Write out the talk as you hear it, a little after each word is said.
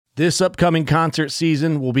This upcoming concert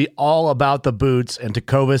season will be all about the boots, and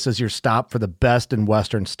Tecovas is your stop for the best in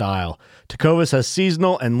Western style. Tecovas has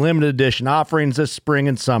seasonal and limited edition offerings this spring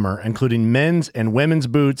and summer, including men's and women's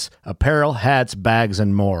boots, apparel, hats, bags,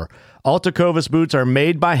 and more. All Tecovas boots are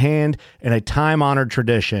made by hand in a time-honored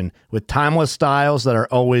tradition with timeless styles that are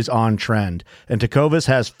always on trend. And Tecovas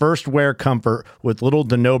has first wear comfort with little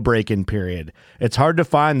to no break-in period. It's hard to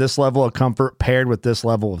find this level of comfort paired with this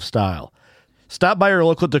level of style. Stop by your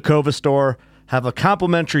local Tecovas store, have a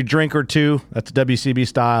complimentary drink or two, that's WCB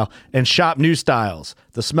style, and shop new styles.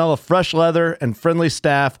 The smell of fresh leather and friendly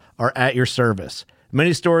staff are at your service.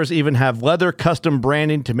 Many stores even have leather custom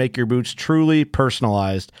branding to make your boots truly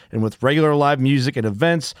personalized. And with regular live music and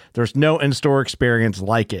events, there's no in-store experience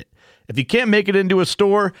like it. If you can't make it into a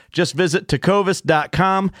store, just visit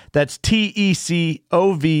tecovas.com. That's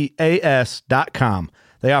TECOVAS.com.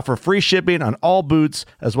 They offer free shipping on all boots,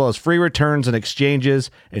 as well as free returns and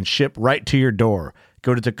exchanges, and ship right to your door.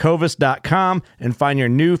 Go to tecovas.com and find your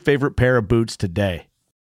new favorite pair of boots today.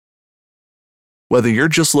 Whether you're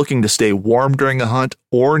just looking to stay warm during a hunt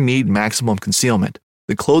or need maximum concealment,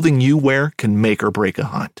 the clothing you wear can make or break a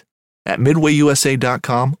hunt. At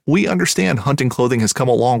MidwayUSA.com, we understand hunting clothing has come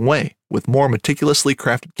a long way, with more meticulously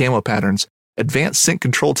crafted camo patterns, advanced scent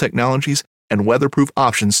control technologies, and weatherproof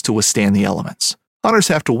options to withstand the elements. Hunters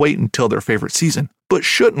have to wait until their favorite season, but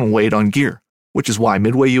shouldn't wait on gear, which is why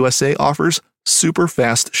Midway USA offers super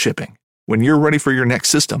fast shipping. When you're ready for your next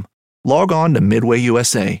system, log on to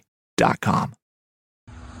MidwayUSA.com.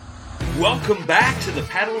 Welcome back to the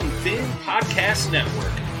Paddle and Fin Podcast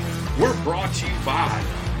Network. We're brought to you by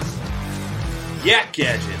Yak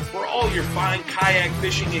Gadget. For all your fine kayak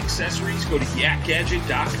fishing accessories, go to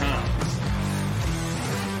yakgadget.com.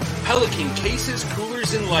 Pelican cases,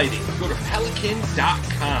 coolers, and lighting. Go to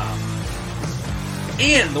pelican.com.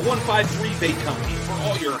 And the 153 Bait Company. For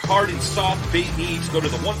all your hard and soft bait needs, go to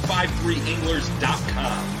the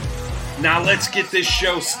 153anglers.com. Now let's get this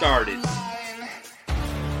show started.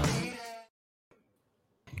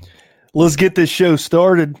 Let's get this show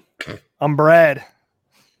started. I'm Brad.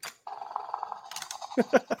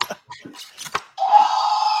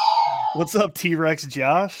 What's up, T-Rex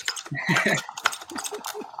Josh?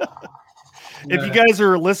 If you guys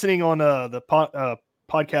are listening on the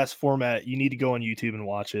podcast format, you need to go on YouTube and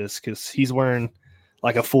watch this because he's wearing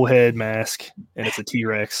like a full head mask and it's a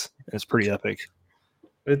T-Rex and it's pretty epic.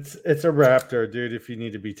 It's a raptor, dude, if you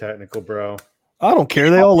need to be technical, bro. I don't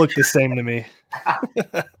care. They all look the same to me.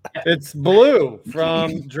 It's Blue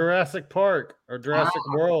from Jurassic Park or Jurassic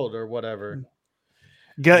World or whatever.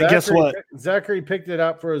 Guess what? Zachary picked it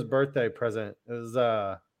up for his birthday present. It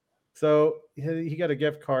was so he got a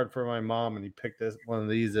gift card for my mom, and he picked one of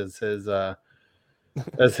these as his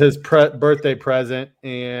birthday present.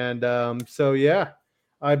 And so yeah,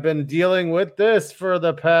 I've been dealing with this for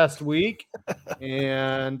the past week,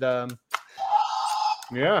 and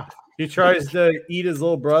yeah, he tries to eat his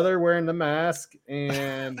little brother wearing the mask,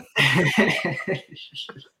 and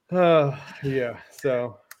yeah,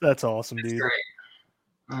 so that's awesome, dude.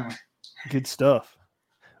 Good stuff.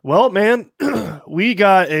 Well, man, we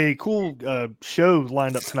got a cool show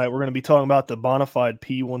lined up tonight. We're going to be talking about the Bonafide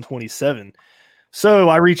P127. So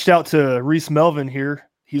I reached out to Reese Melvin here.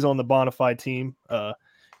 He's on the Bonafide team.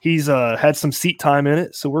 He's had some seat time in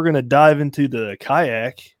it, so we're going to dive into the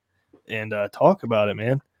kayak and talk about it,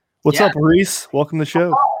 man. What's up, Reese? Welcome to the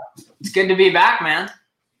show. It's good to be back, man.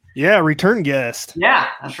 Yeah, return guest. Yeah,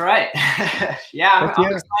 that's right. I'm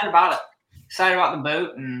excited about it. Excited about the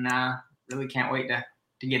boat, and really can't wait to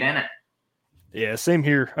get in it. Yeah, same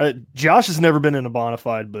here. Josh has never been in a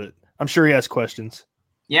Bonafide, but I'm sure he has questions.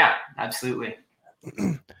 Yeah, absolutely.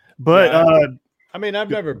 But I mean,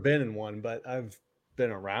 I've never been in one, but I've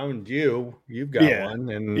been around you. You've got one,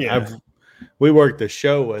 and we worked the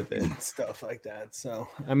show with it and stuff like that. So,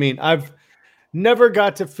 I mean, I've never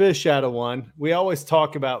got to fish out of one. We always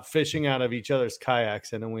talk about fishing out of each other's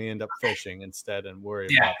kayaks, and then we end up fishing instead and worry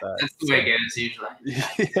about that. That's the way it goes usually.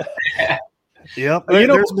 Yep. You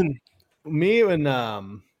know, there's been me and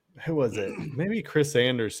who was it? Maybe Chris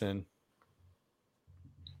Anderson.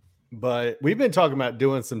 But we've been talking about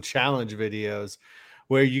doing some challenge videos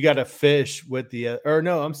where you got to fish with the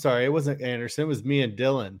I'm sorry, it wasn't Anderson, it was me and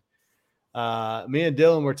Dylan. Me and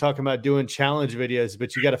Dylan were talking about doing challenge videos,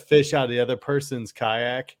 but you got to fish out of the other person's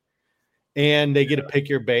kayak, and they get to pick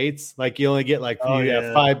your baits. Like you only get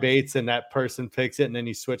have 5 baits, and that person picks it, and then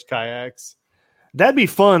you switch kayaks. That'd be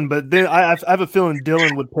fun, but then I have a feeling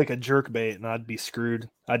Dylan would pick a jerk bait, and I'd be screwed.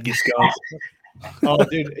 I'd get skunked. Oh,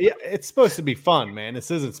 dude, it's supposed to be fun, man.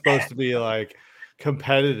 This isn't supposed to be like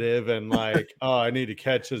competitive and like, oh, I need to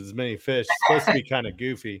catch as many fish. It's supposed to be kind of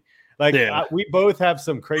goofy. Like we both have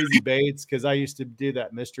some crazy baits because I used to do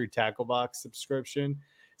that mystery tackle box subscription.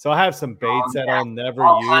 So I have some baits that I'll never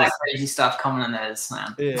use. Kind of crazy stuff coming in those,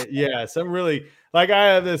 man. Yeah, some really like I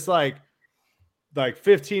have this like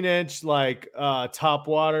 15-inch like top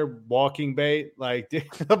water walking bait. Like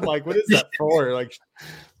I'm like, what is that for? Like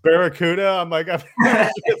barracuda. I'm like, I've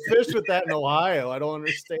fished with that in Ohio. I don't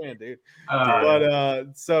understand, dude. But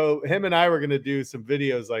so him and I were gonna do some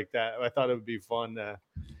videos like that. I thought it would be fun to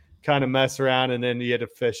kind of mess around, and then you had to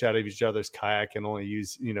fish out of each other's kayak and only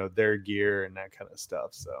use their gear and that kind of stuff.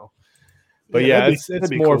 So, but it's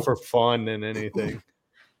more cool for fun than anything.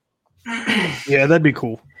 Yeah, that'd be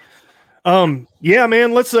cool. Yeah,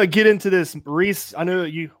 man. Let's get into this, Reese. I know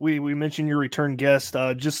we mentioned your return guest.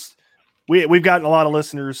 We've gotten a lot of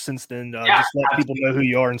listeners since then. Just let people know who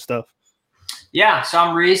you are and stuff. Yeah, so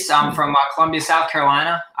I'm Reese. I'm from Columbia, South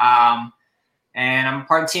Carolina. And I'm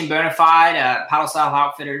part of Team Bonafide, Paddle South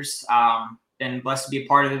Outfitters. Been blessed to be a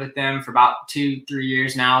part of it with them for about 2-3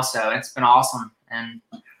 years now. So it's been awesome. And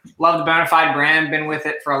love the Bonafide brand. Been with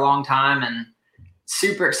it for a long time and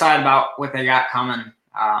super excited about what they got coming.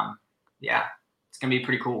 It's going to be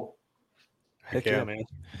pretty cool. Heck yeah, man.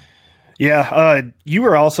 Yeah, you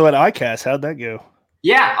were also at ICAST. How'd that go?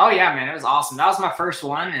 Yeah. Oh, yeah, man. It was awesome. That was my first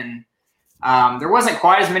one. And there wasn't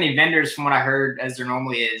quite as many vendors from what I heard as there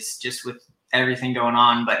normally is, just with everything going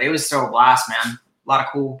on, but it was still a blast, man. A lot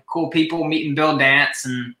of cool people, meeting Bill Dance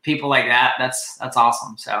and people like that. That's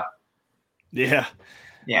awesome. So yeah.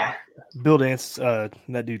 Bill Dance,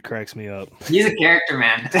 that dude cracks me up. He's a character,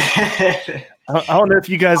 man. I don't know if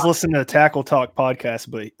you guys listen to Tackle Talk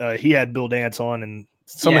podcast, but he had Bill Dance on, and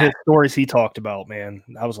some of his stories he talked about, man,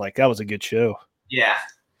 I was like, that was a good show. Yeah,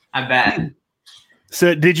 I bet.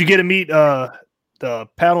 So did you get to meet the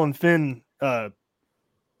Paddle and Fin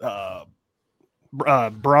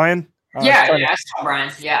Brian? I saw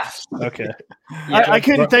Brian. Yeah. Okay. I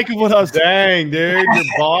couldn't think of what I was. Dang, dude, your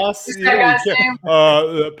boss.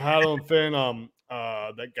 The Paddle and Fin.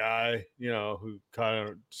 That guy, who kind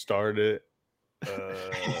of started it.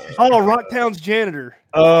 Rocktown's janitor.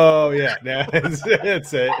 Oh yeah, that's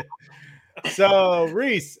it. So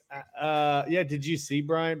Reese, did you see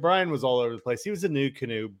Brian? Brian was all over the place. He was a new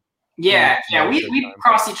canoe. Yeah. We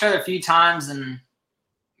crossed each other a few times and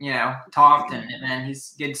talked, and man,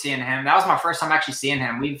 he's good seeing him. That was my first time actually seeing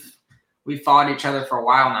him. We've followed each other for a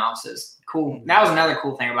while now, so it's cool. That was another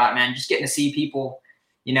cool thing about it, man. Just getting to see people,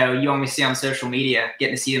 you only see on social media,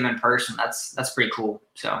 getting to see them in person. That's pretty cool.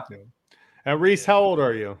 So, Reese, how old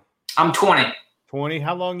are you? I'm 20. 20.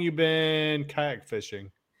 How long you been kayak fishing?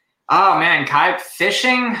 Oh man, kayak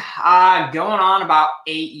fishing, going on about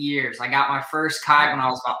 8 years. I got my first kayak when I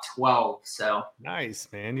was about 12. So nice,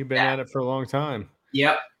 man. You've been at it for a long time.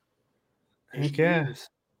 Yep. Okay.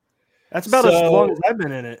 That's about as long as I've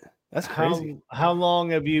been in it. That's crazy. How long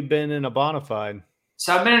have you been in a Bonafide?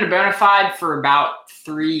 So I've been in a Bonafide for about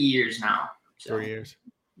 3 years now. So. 3 years.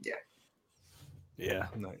 Yeah. Yeah.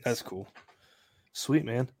 Nice. That's cool. Sweet,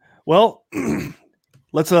 man. Well,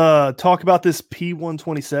 let's talk about this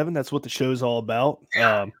P127. That's what the show's all about.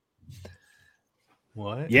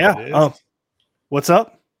 What? Yeah. What's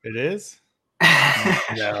up? It is?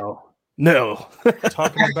 No.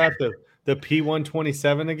 Talking about the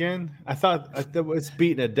P127 again? I thought that was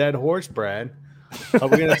beating a dead horse, Brad. Are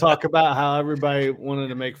we going to talk about how everybody wanted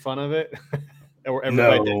to make fun of it? Or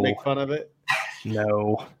everybody did make fun of it?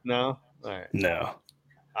 No. All right. No.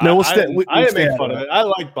 I didn't make fun of it. I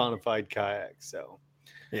like Bonafide kayaks, so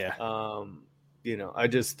yeah. I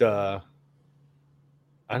just I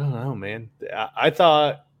don't know, man. I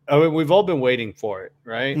thought we've all been waiting for it,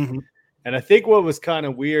 right? Mm-hmm. And I think what was kind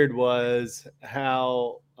of weird was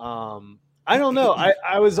how I don't know.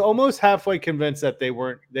 I was almost halfway convinced that they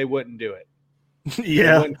wouldn't do it.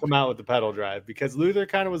 Yeah, they wouldn't come out with the pedal drive because Luther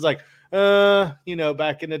kind of was like,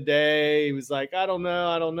 back in the day, he was like, I don't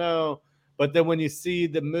know. But then when you see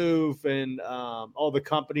the move and all the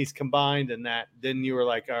companies combined and that, then you were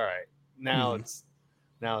like, all right, now it's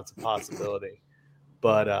a possibility.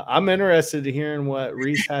 But I'm interested in hearing what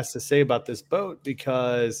Reese has to say about this boat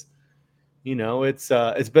because,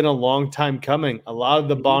 it's been a long time coming. A lot of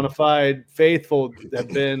the Bonafide faithful have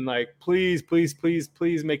been like, please, please, please,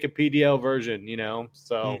 please make a PDL version,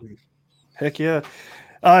 So, heck yeah.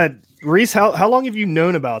 Reese, how long have you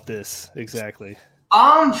known about this exactly?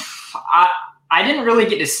 I didn't really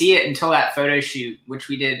get to see it until that photo shoot, which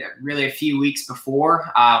we did really a few weeks before.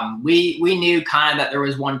 We knew kind of that there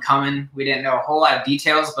was one coming. We didn't know a whole lot of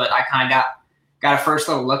details, but I kind of got a first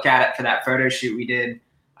little look at it for that photo shoot we did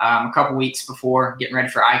a couple weeks before getting ready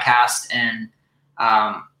for ICAST. And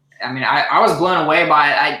I mean, I was blown away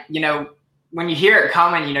by it. When you hear it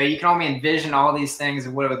coming, you can only envision all these things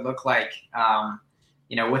and what it would look like,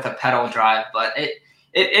 with a pedal drive. But it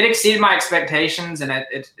exceeded my expectations, and I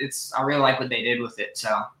really like what they did with it.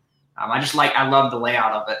 So I love the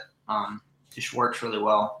layout of it. Just works really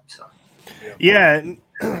well. So yeah,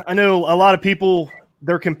 I know a lot of people,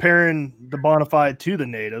 they're comparing the Bonafide to the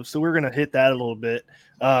Native, so we're gonna hit that a little bit.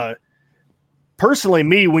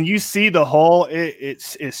 Personally, when you see the hull, it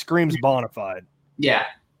screams Bonafide. Yeah.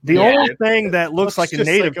 The only thing that looks like a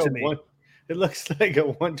Native to me. It looks like a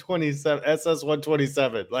 127 SS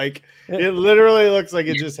 127. Like it literally looks like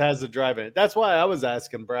it just has a drive in it. That's why I was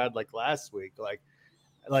asking Brad last week, like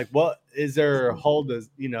what is there hull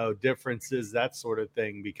differences, that sort of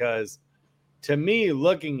thing, because to me,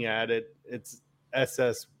 looking at it, it's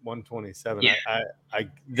SS 127. Yeah. I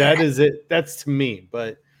that is it. That's to me,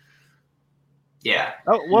 but yeah.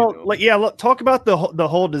 Oh well, talk about the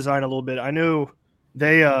hull design a little bit. I know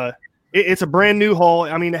they it's a brand new hull.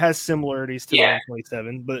 I mean, it has similarities to the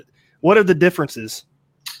 127, but what are the differences?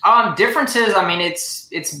 Differences. I mean,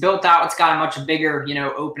 it's built out. It's got a much bigger,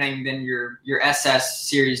 opening than your SS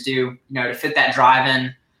series do, to fit that drive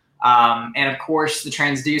in. And of course, the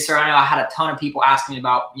transducer. I know I had a ton of people asking me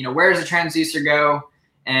about, where does the transducer go?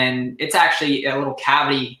 And it's actually a little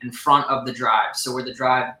cavity in front of the drive. So where the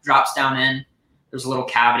drive drops down in, there's a little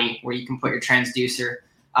cavity where you can put your transducer.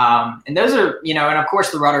 And those are, and of course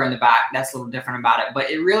the rudder in the back, that's a little different about it, but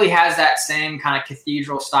it really has that same kind of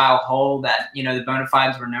cathedral style hull that, the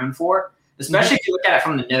Bonafides were known for, especially if you look at it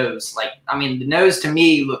from the nose. The nose to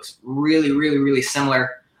me looks really, really, really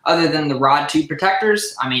similar, other than the rod tube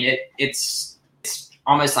protectors. I mean, it's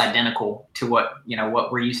almost identical to what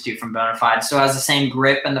we're used to from Bonafide. So it has the same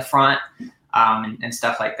grip in the front, and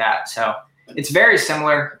stuff like that. So it's very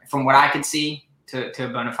similar from what I could see to a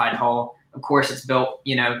Bonafide hull. Of course, it's built,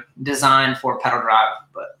 designed for pedal drive,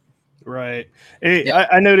 but right.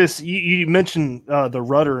 I noticed you mentioned the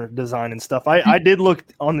rudder design and stuff. I did look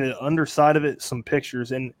on the underside of it, some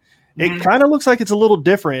pictures, and it kind of looks like it's a little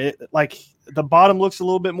different. Like the bottom looks a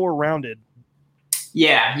little bit more rounded.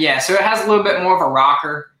 Yeah. So it has a little bit more of a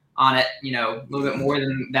rocker on it, a little bit more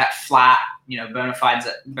than that flat.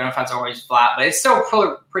 Bonafide's always flat, but it's still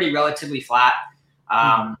pretty relatively flat.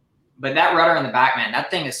 But that rudder in the back, man, that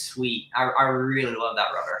thing is sweet. I really love that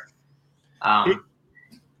rudder.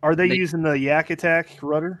 Are they using the Yak Attack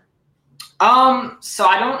rudder? So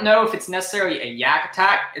I don't know if it's necessarily a Yak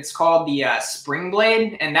Attack. It's called the Spring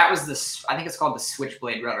Blade, and that was I think it's called the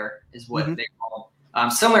Switchblade rudder is what they call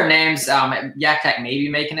it. Similar names. Yak Attack may be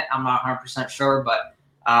making it. I'm not 100% sure, but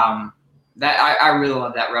that I really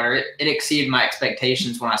love that rudder. It exceeded my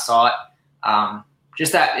expectations when I saw it.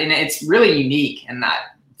 Just that, and it's really unique in that.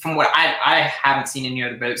 From what I haven't seen any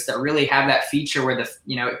other boats that really have that feature where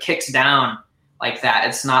it kicks down like that.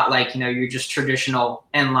 It's not like, your just traditional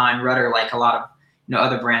inline rudder like a lot of,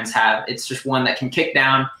 other brands have. It's just one that can kick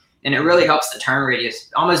down, and it really helps the turn radius.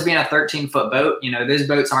 Almost being a 13-foot boat, those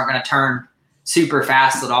boats aren't going to turn super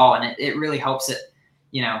fast at all, and it really helps it,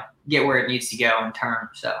 get where it needs to go and turn.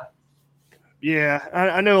 So, yeah,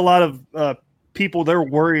 I know a lot of people, they're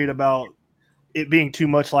worried about it being too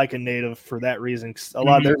much like a Native for that reason. There's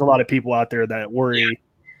a lot of people out there that worry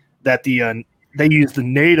that they use the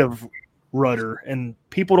Native rudder, and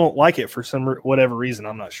people don't like it for whatever reason.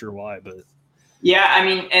 I'm not sure why, but yeah, I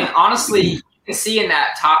mean, and honestly, you can see in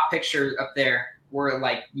that top picture up there where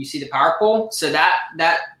you see the power pole. So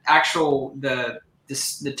that actual the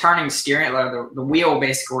turning steering, the wheel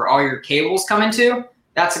basically where all your cables come into,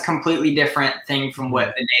 that's a completely different thing from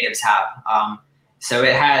what the Natives have. So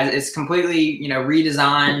it's completely,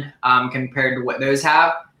 redesigned compared to what those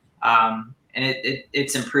have. And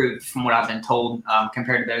it's improved from what I've been told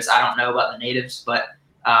compared to those. I don't know about the Natives, but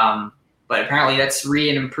apparently that's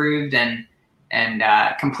improved and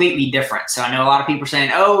completely different. So I know a lot of people are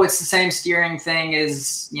saying, oh, it's the same steering thing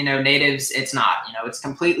as, Natives. It's not, it's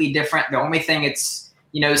completely different. The only thing it's,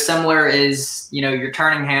 similar is, your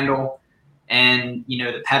turning handle and,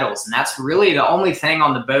 the pedals. And that's really the only thing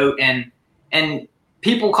on the boat. And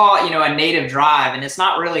people call it, a native drive, and it's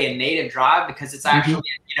not really a native drive because it's actually,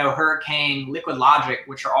 Hurricane, Liquid Logic,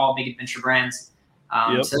 which are all big adventure brands.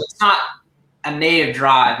 So it's not a native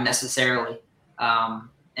drive necessarily.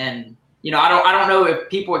 And, I don't know if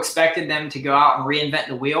people expected them to go out and reinvent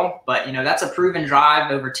the wheel, but, that's a proven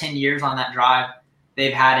drive. Over 10 years on that drive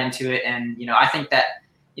they've had into it. And, I think that,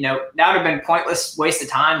 that would have been pointless waste of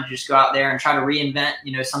time to just go out there and try to reinvent,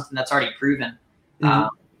 something that's already proven.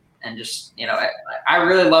 And just, I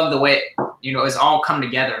really love the way it's all come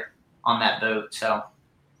together on that boat. So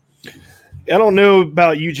I don't know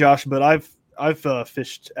about you, Josh, but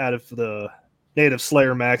fished out of the Native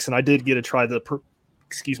Slayer Max, and I did get to try the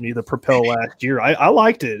Propel last year. I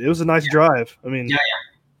liked it. It was a nice drive. I mean,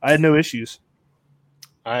 I had no issues.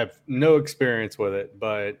 I have no experience with it,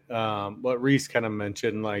 but what Reese kind of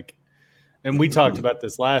mentioned, like, and we talked about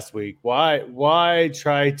this last week. Why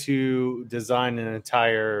try to design an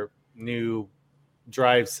entire new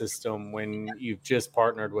drive system when you've just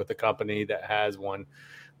partnered with a company that has one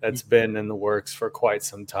that's been in the works for quite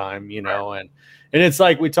some time, you know? And it's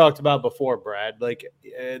like we talked about before, Brad, like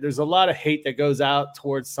there's a lot of hate that goes out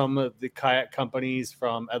towards some of the kayak companies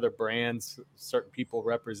from other brands. Certain people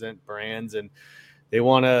represent brands and they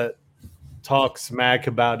want to talk smack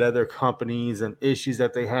about other companies and issues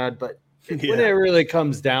that they had. But when it really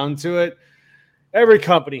comes down to it, every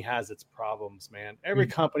company has its problems, man. Every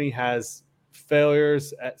company has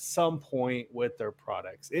failures at some point with their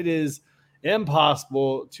products. It is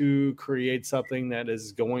impossible to create something that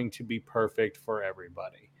is going to be perfect for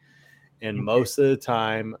everybody. And most of the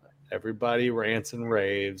time, everybody rants and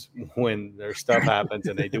raves when their stuff happens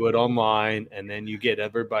and they do it online. And then you get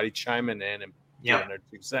everybody chiming in and giving their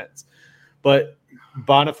 2 cents. But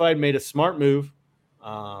Bonafide made a smart move,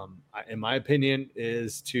 in my opinion,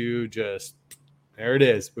 is to just, there it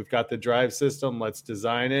is. We've got the drive system. Let's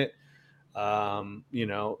design it. Is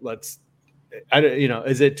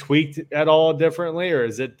it tweaked at all differently, or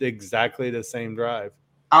is it exactly the same drive?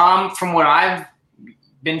 From what I've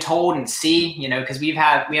been told and see, you know, because we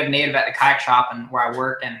have Native at the kayak shop and where I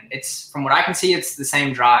work, and it's, from what I can see, it's the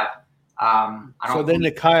same drive. So then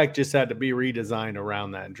the kayak just had to be redesigned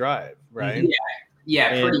around that drive, right?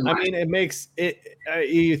 Yeah, pretty much. I mean, it makes it.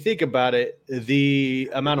 You think about it,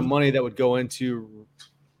 the amount of money that would go into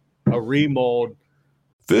a remold.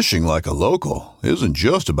 Fishing like a local isn't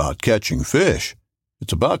just about catching fish.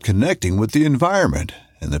 It's about connecting with the environment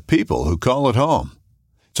and the people who call it home.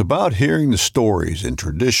 It's about hearing the stories and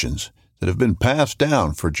traditions that have been passed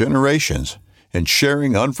down for generations and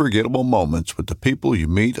sharing unforgettable moments with the people you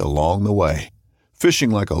meet along the way.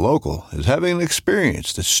 Fishing like a local is having an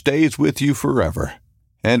experience that stays with you forever.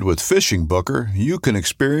 And with Fishing Booker, you can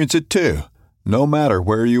experience it too, no matter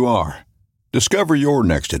where you are. Discover your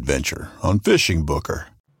next adventure on Fishing Booker.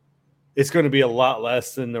 It's going to be a lot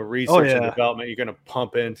less than the research and development you're going to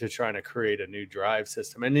pump into trying to create a new drive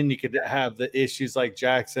system. And then you could have the issues like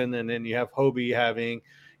Jackson, and then you have Hobie having,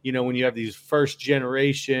 you know, when you have these first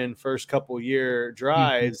couple year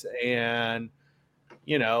drives and,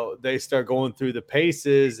 you know, they start going through the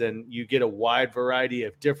paces and you get a wide variety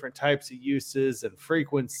of different types of uses and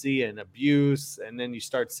frequency and abuse. And then you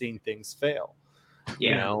start seeing things fail.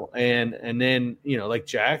 You know, and then, you know, like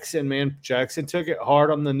Jackson took it hard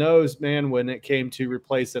on the nose, man, when it came to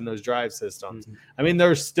replacing those drive systems. I mean,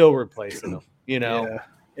 they're still replacing them, you know,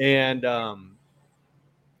 and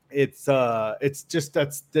it's just,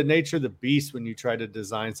 that's the nature of the beast when you try to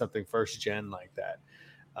design something first gen like that.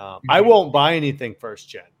 I won't buy anything first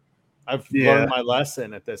gen. I've learned my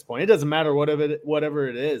lesson at this point. It doesn't matter whatever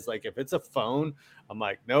it is. Like if it's a phone, I'm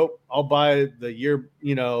like, nope, I'll buy the year,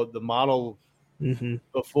 you know, the model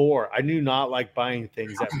before. I do not like buying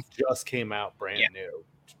things that just came out brand new,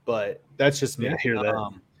 but that's just me. I hear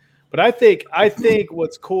that. But I think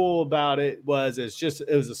what's cool about it was it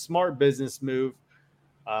was a smart business move,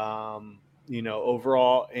 you know,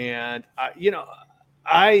 overall. And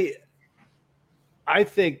I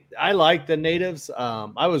think I like the Natives.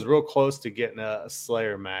 I was real close to getting a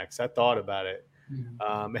Slayer Max. I thought about it.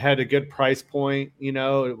 It had a good price point, you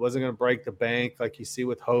know, it wasn't going to break the bank like you see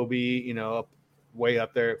with Hobie, you know, way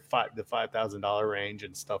up there at the $5,000 range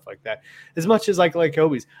and stuff like that. As much as like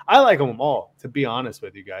Hobie's, I like them all, to be honest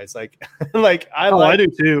with you guys. Like, I do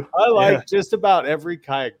too. I like just about every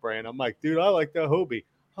kayak brand. I'm like, dude, I like the Hobie.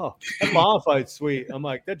 Oh, that Bonafide's sweet. I'm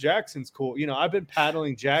like, that Jackson's cool. You know, I've been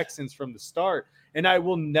paddling Jacksons from the start, and I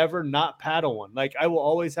will never not paddle one. Like, I will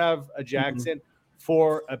always have a Jackson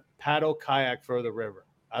for a paddle kayak for the river.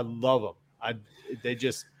 I love them. They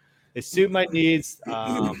suit my needs.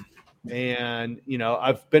 And, you know,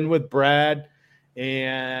 I've been with Brad,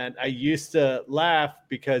 and I used to laugh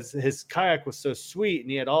because his kayak was so sweet and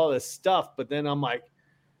he had all this stuff. But then I'm like,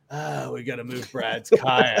 we got to move Brad's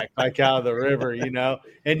kayak like out of the river, you know.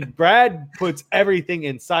 And Brad puts everything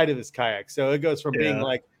inside of his kayak. So it goes from being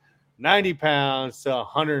like 90 pounds to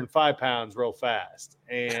 105 pounds real fast.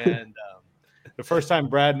 And the first time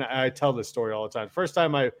Brad and I tell this story all the time. First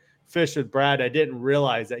time I fished with Brad, I didn't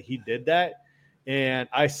realize that he did that. And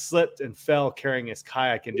I slipped and fell carrying his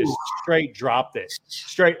kayak and just straight dropped it.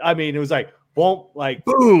 Straight. I mean, it was like, boom, 4 feet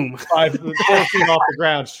off the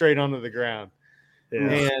ground, straight onto the ground. Yeah.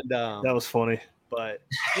 And that was funny. But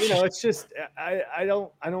it's just I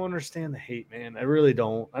don't understand the hate, man. I really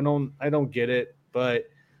don't. I don't get it. But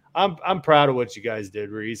I'm proud of what you guys did,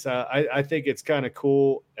 Reese. I think it's kind of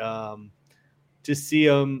cool to see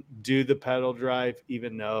them do the pedal drive,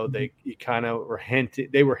 even though they kind of were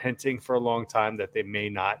hinting for a long time that they may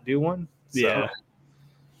not do one. So.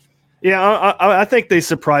 Yeah. I think they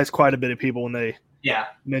surprised quite a bit of people when they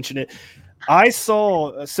mentioned it. I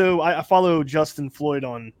follow Justin Floyd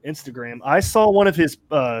on Instagram. I saw one of his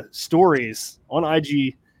stories on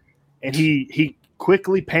IG, and he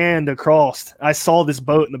quickly panned across. I saw this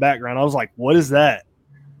boat in the background. I was like, "What is that?"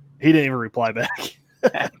 He didn't even reply back.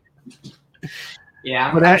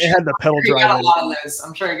 Yeah, but it had the pedal drive.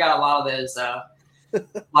 I'm sure he got a lot of those. A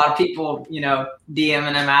lot of people, DMing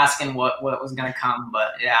him asking what was going to come.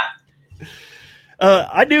 But yeah,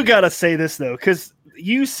 I do gotta say this though, because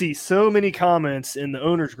you see so many comments in the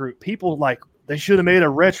owners group. People like they should have made a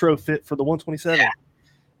retrofit for the 127. Yeah.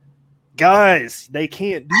 Guys, they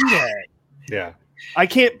can't do that. Yeah. I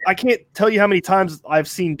can't tell you how many times I've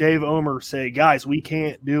seen Dave Omer say, "Guys, we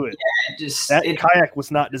can't do it." Yeah, that kayak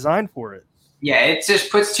was not designed for it. Yeah, it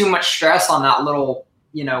just puts too much stress on that little,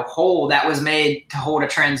 hole that was made to hold a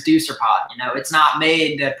transducer pod. It's not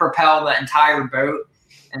made to propel the entire boat.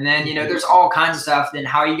 And then, there's all kinds of stuff. Then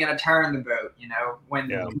how are you going to turn the boat?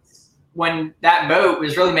 When that boat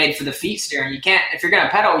was really made for the feet steering, if you're going to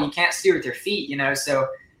pedal, you can't steer with your feet, So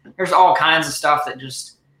there's all kinds of stuff that it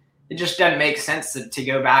just doesn't make sense to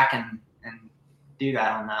go back and do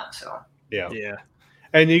that on that. So yeah.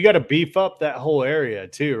 And you got to beef up that whole area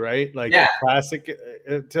too, right? Like plastic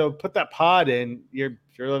to put that pod in. You're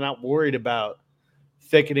not worried about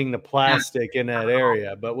thickening the plastic in that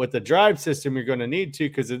area, but with the drive system, you're going to need to,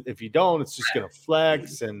 because if you don't, it's just going to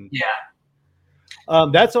flex. And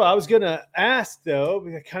that's what I was going to ask, though.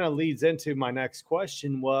 It kind of leads into my next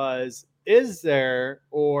question: was is there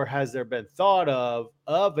or has there been thought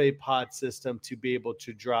of a pod system to be able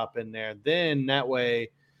to drop in there? Then that way,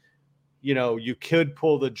 you could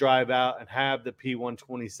pull the drive out and have the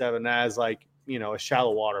P127 as like, a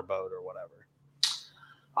shallow water boat or whatever.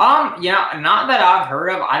 Not that I've heard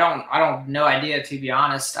of. I don't no idea, to be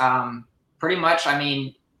honest. Pretty much,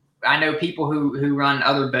 I know people who run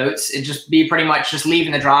other boats. It just be pretty much just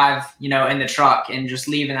leaving the drive, in the truck and just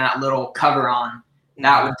leaving that little cover on.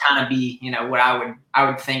 That would kind of be, what I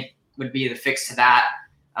would think would be the fix to that.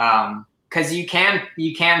 Because you can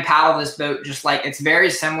paddle this boat just like it's very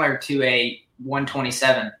similar to a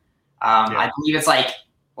 127. I believe it's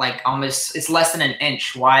like almost it's less than an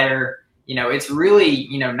inch wider. It's really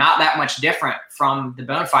not that much different from the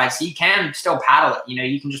Bonafide, so you can still paddle it.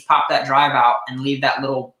 You can just pop that drive out and leave that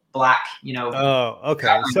little black. Oh,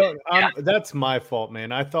 okay. So that's my fault,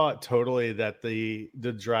 man. I thought totally that the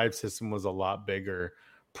drive system was a lot bigger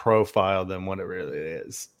profile than what it really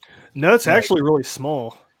is. No, it's actually really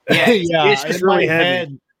small. Yeah, it's just really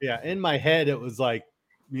heavy. In my head, it was like,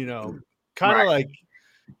 kind of like,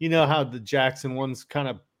 how the Jackson one's kind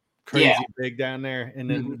of crazy big down there, and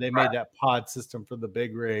then they made that pod system for the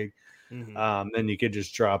big rig. Then you could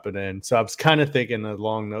just drop it in. So I was kind of thinking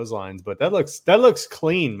along those lines, but that looks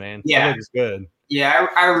clean, man. Yeah, that looks good. Yeah,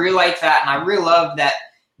 I really like that, and I really love that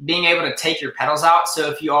being able to take your pedals out. So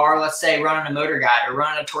if you are, let's say, running a motor guide or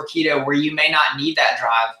running a Torqeedo where you may not need that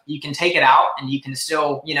drive, you can take it out and you can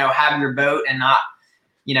still, have your boat and not,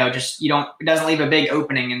 it doesn't leave a big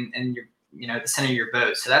opening in your, the center of your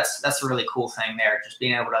boat. So that's a really cool thing there. Just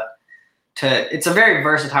being able to it's a very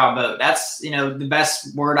versatile boat. That's, the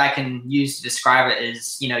best word I can use to describe it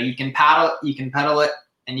is, you can pedal it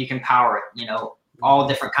and you can power it, all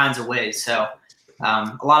different kinds of ways. So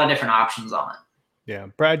a lot of different options on it. Yeah.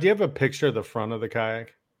 Brad, do you have a picture of the front of the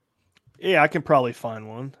kayak? Yeah, I can probably find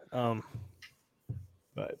one.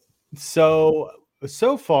 But so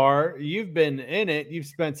far you've been in it, you've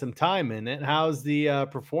spent some time in it. How's the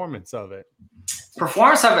performance of it?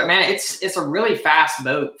 Performance of it, man, it's a really fast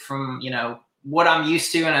boat from, what I'm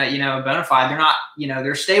used to in a, Bonafide. They're not,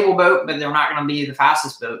 they're a stable boat, but they're not going to be the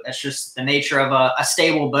fastest boat. That's just the nature of a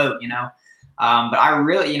stable boat, But I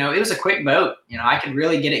really, it was a quick boat. I could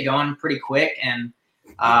really get it going pretty quick. And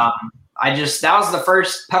that was the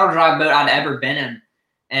first pedal drive boat I'd ever been in.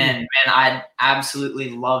 And man, I absolutely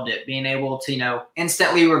loved it. Being able to,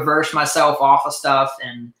 instantly reverse myself off of stuff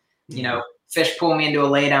and, fish pull me into a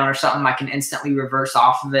laydown or something, I can instantly reverse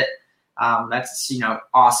off of it. That's,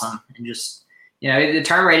 awesome. And just, the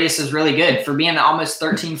turn radius is really good for being an almost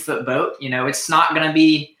 13-foot boat. It's not going to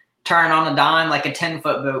be turning on a dime like a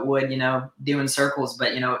 10-foot boat would, doing circles.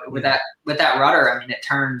 But, with that rudder, it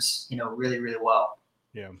turns, really, really well.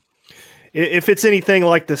 Yeah. If it's anything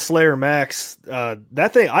like the Slayer Max,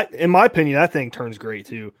 that thing, in my opinion, that thing turns great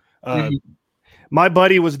too. My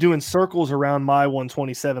buddy was doing circles around my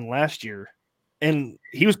 127 last year, and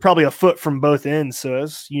he was probably a foot from both ends. So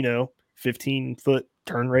it's 15-foot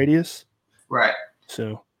turn radius. Right.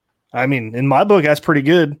 So, I mean, in my book, that's pretty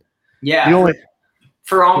good. Yeah.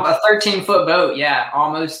 For a 13-foot boat,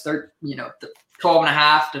 almost 12 and a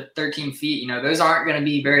half to 13 feet. Those aren't going to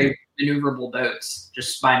be very maneuverable boats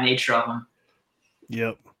just by nature of them.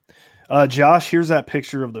 Yep. Josh, here's that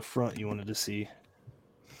picture of the front you wanted to see.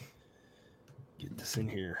 Get this in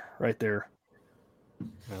here, right there.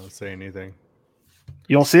 I don't say anything.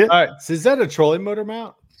 You don't see it? All right. So is that a trolling motor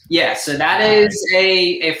mount? Yeah. So that is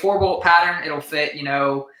a 4-bolt pattern. It'll fit,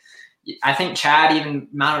 I think Chad even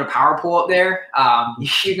mounted a power pole up there.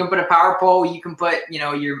 You can put a power pole, you can put,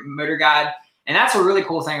 your motor guide. And that's a really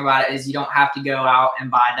cool thing about it is you don't have to go out and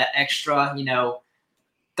buy that extra,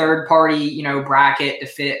 third party, bracket to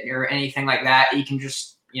fit or anything like that. You can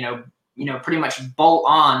just, pretty much bolt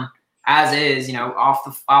on as is, off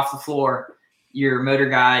the floor, your motor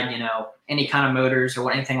guide, any kind of motors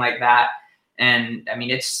or anything like that. And I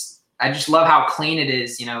mean, I just love how clean it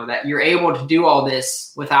is, that you're able to do all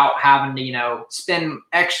this without having to, spend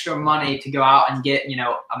extra money to go out and get,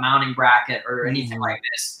 a mounting bracket or anything like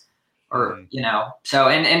this. Or, so,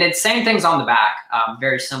 and it's same things on the back,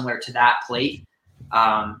 very similar to that plate.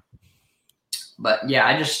 But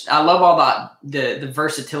yeah, I love all the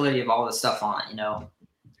versatility of all the stuff on it,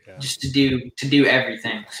 just to do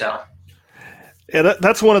everything. So. Yeah,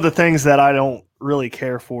 that's one of the things that I don't really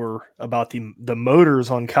care for about the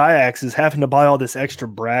motors on kayaks is having to buy all this extra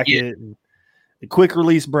bracket and the quick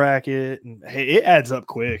release bracket, and hey, it adds up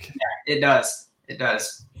quick. Yeah, it does. It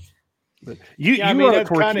does. But it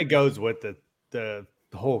kind of goes with the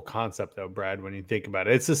whole concept though, Brad, when you think about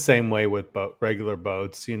it. It's the same way with regular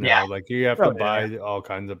boats, like you have to buy all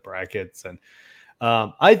kinds of brackets. And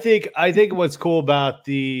I think what's cool about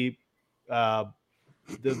the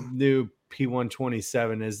new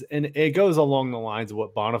P127 is, and it goes along the lines of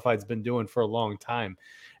what Bonafide's been doing for a long time,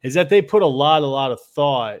 is that they put a lot of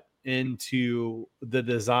thought into the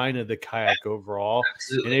design of the kayak overall.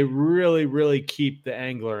 Absolutely. And they really keep the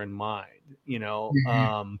angler in mind.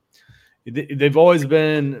 They've always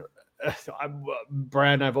been,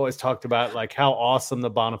 Brad and I've always talked about like how awesome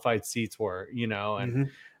the Bonafide seats were,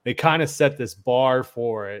 and they kind of set this bar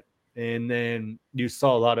for it. And then you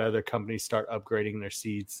saw a lot of other companies start upgrading their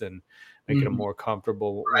seats and making them more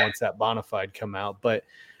comfortable once that Bonafide come out. But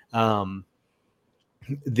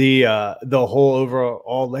the whole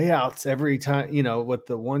overall layouts every time, with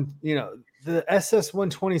the one, the SS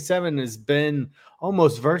 127 has been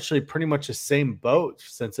almost virtually pretty much the same boat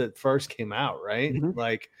since it first came out, right?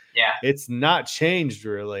 It's not changed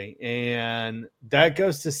really. And that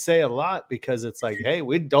goes to say a lot because it's like, hey,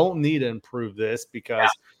 we don't need to improve this because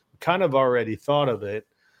we kind of already thought of it.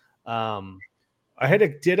 I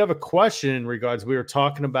did have a question in regards, we were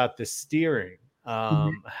talking about the steering.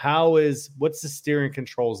 What's the steering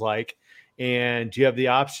controls like? And do you have the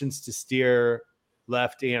options to steer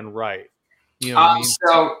left and right? You know what I mean?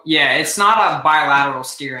 So yeah, it's not a bilateral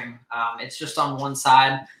steering. It's just on one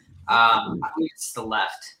side. I think it's the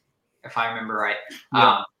left, if I remember right.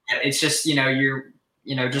 Yeah. It's just, you're,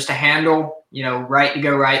 just a handle, right to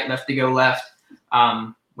go right, left to go left,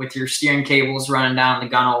 with your steering cables running down the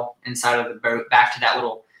gunnel inside of the boat back to that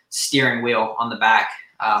little steering wheel on the back,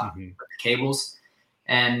 with the cables.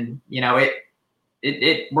 And,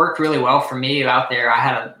 it worked really well for me out there.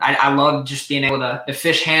 I loved just being able to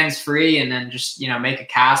fish hands free and then just, make a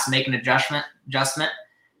cast, make an adjustment.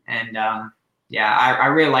 And, I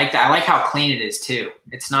really like that. I like how clean it is too.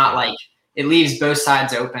 It's not like it leaves both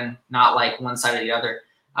sides open, not like one side or the other.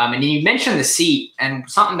 And you mentioned the seat, and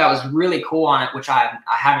something that was really cool on it, which I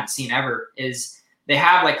haven't seen ever, is they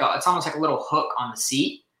have it's almost like a little hook on the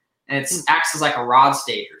seat, and it acts as like a rod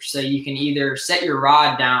stager. So you can either set your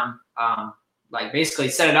rod down, basically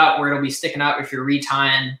set it up where it'll be sticking up if you're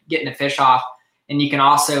retying, getting the fish off, and you can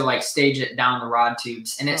also stage it down the rod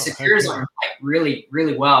tubes, and it secures them really,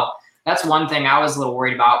 really well. That's one thing I was a little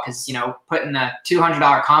worried about because, putting a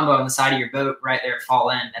 $200 combo on the side of your boat right there at fall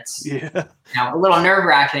in, that's a little nerve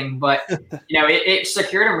wracking, but it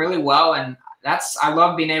secured them really well. And I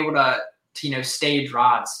love being able to stage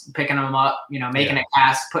rods, picking them up, making a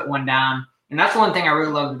cast, put one down. And that's one thing I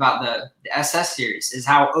really loved about the SS series is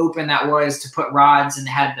how open that was to put rods, and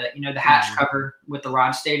had the hatch cover with the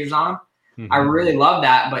rod stagers on them. I really love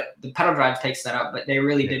that, but the pedal drive takes that up, but they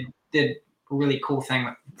really did a really cool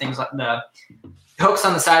things like the hooks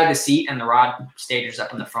on the side of the seat and the rod stagers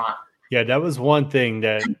up in the front. Yeah, that was one thing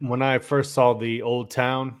that when I first saw the Old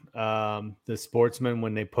Town, the Sportsman,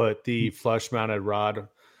 when they put the flush mounted rod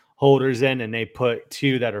holders in and they put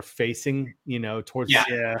two that are facing, towards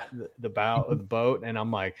the bow of the boat. And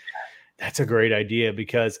I'm like, that's a great idea,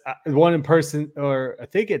 because one in person, or I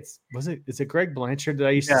think is it Greg Blanchard that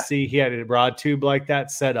I used to see? He had a rod tube like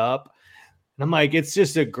that set up. And I'm like, it's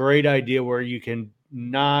just a great idea where you can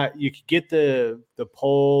get the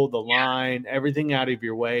pole, the line, everything out of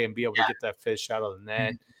your way and be able to get that fish out of the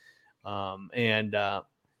net.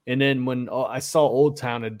 And then when I saw Old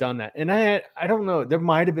Town had done that, and I don't know, there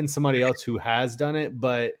might have been somebody else who has done it,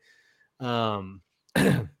 but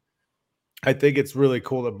I think it's really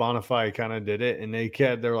cool that Bonafide kind of did it, and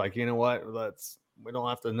they're like, you know what, we don't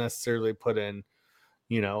have to necessarily put in,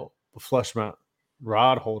 a flush mount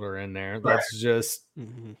rod holder in there. Right. Let's just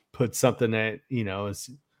put something that is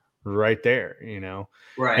right there.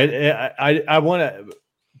 Right. And I want to,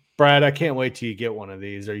 Brad. I can't wait till you get one of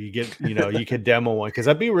these, or you get you could demo one, because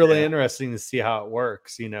that'd be really interesting to see how it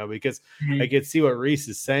works. Because I could see what Reese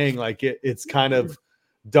is saying. Like it's kind of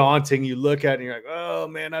daunting. You look at it and you're like, oh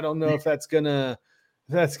man, I don't know if that's gonna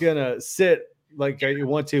sit like you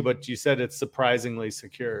want to, but you said it's surprisingly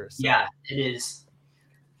secure. So. Yeah, it is.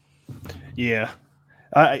 Yeah.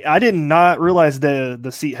 I did not realize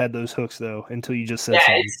the seat had those hooks though until you just said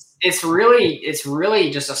something. It's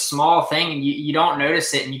really just a small thing, and you don't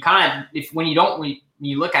notice it, and you kind of when you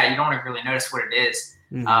look at it, you don't really notice what it is.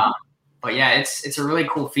 But yeah, it's a really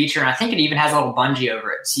cool feature, and I think it even has a little bungee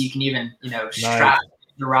over it, so you can even strap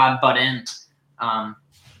the rod butt in.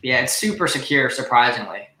 Yeah, it's super secure.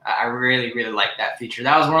 Surprisingly, I really like that feature.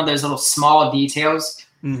 That was one of those little small details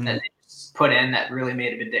that they put in that really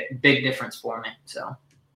made a big difference for me. So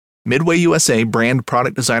Midway USA brand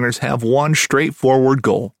product designers have one straightforward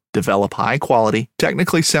goal: develop high quality,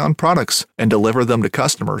 technically sound products and deliver them to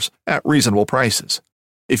customers at reasonable prices.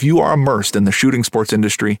 If you are immersed in the shooting sports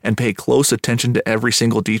industry and pay close attention to every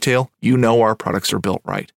single detail, you know our products are built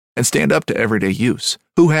right and stand up to everyday use.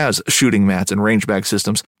 Who has shooting mats and range bag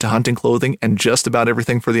systems to hunting clothing and just about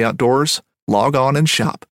everything for the outdoors? Log on and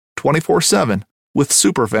shop 24/7 with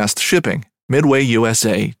super fast shipping.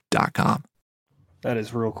 MidwayUSA.com. That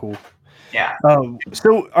is real cool. Yeah.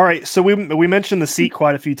 So all right. So we mentioned the seat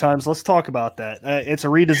quite a few times. Let's talk about that. It's a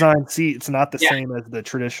redesigned seat. It's not the same as the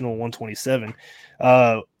traditional 127.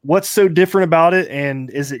 What's so different about it, and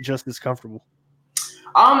is it just as comfortable?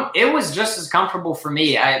 It was just as comfortable for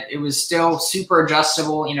me. It was still super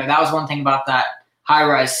adjustable. That was one thing about that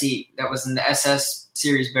high-rise seat that was in the SS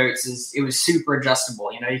series boats, is it was super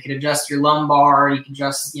adjustable. You could adjust your lumbar, you could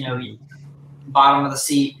adjust, the bottom of the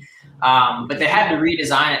seat. But they had to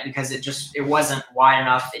redesign it because it wasn't wide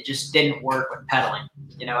enough. It just didn't work with pedaling.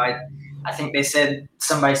 I think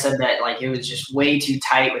somebody said that like it was just way too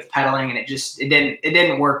tight with pedaling, and it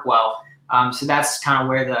didn't work well. So that's kind of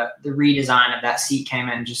where the redesign of that seat came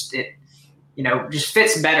in. Just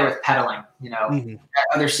fits better with pedaling. That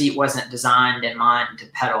other seat wasn't designed in mind to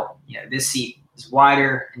pedal. This seat is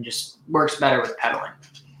wider and just works better with pedaling.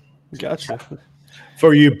 Gotcha.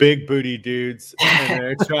 For you big booty dudes, and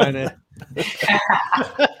they're trying to.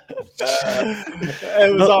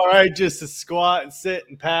 It was all right just to squat and sit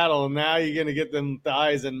and paddle, and now you're gonna get them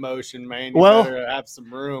thighs in motion, man. You better have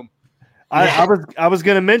some room. I was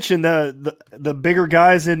gonna mention the bigger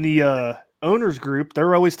guys in the owners group.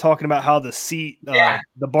 They're always talking about how the seat, the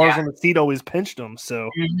bars on the seat always pinched them. So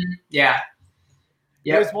yeah.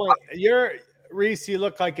 You're Reese. You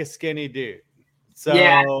look like a skinny dude. So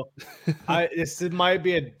this might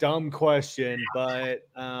be a dumb question, but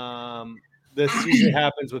this usually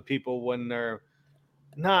happens with people when they're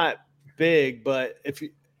not big. But if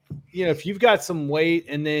you've got some weight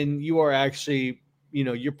and then you are actually,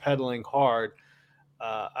 you're pedaling hard.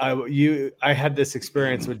 I had this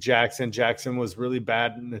experience with Jackson. Jackson was really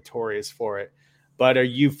bad and notorious for it. But are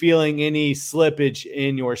you feeling any slippage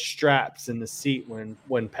in your straps in the seat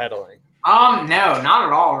when pedaling? No, not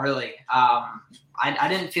at all, really. I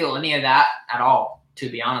didn't feel any of that at all, to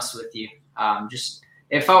be honest with you. Just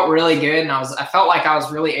it felt really good, and I felt like I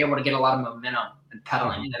was really able to get a lot of momentum in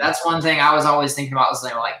pedaling. That's one thing I was always thinking about, was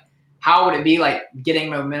like how would it be like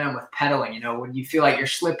getting momentum with pedaling? when you feel like you're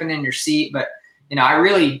slipping in your seat, but I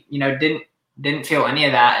really didn't feel any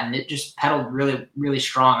of that, and it just pedaled really, really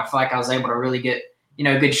strong. I feel like I was able to really get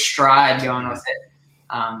good stride going with it.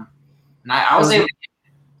 And I was able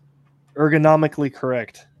to ergonomically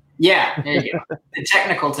correct. Yeah, there you go. The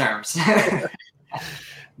technical terms.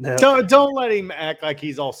 No. Don't let him act like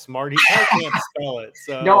he's all smart. He can't spell it.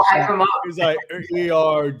 So don't hype him up. He's like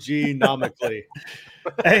ergonomically.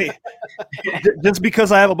 Hey, just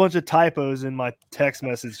because I have a bunch of typos in my text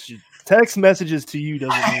message text messages to you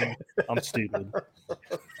doesn't mean I'm stupid.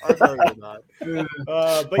 I know you're not.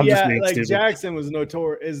 But I'm just yeah, being like stupid. Jackson was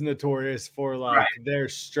notorious for like their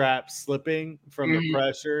strap slipping from the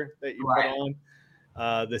pressure that you put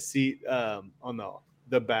on the seat on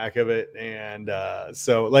the back of it, and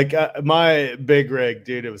so like my big rig,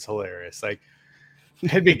 dude, it was hilarious. Like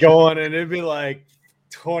it'd be going and it'd be like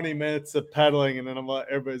 20 minutes of pedaling, and then I'm like,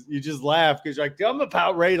 you just laugh because you're like, I'm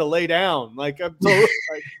about ready to lay down. Like I'm totally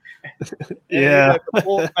like, yeah, you have to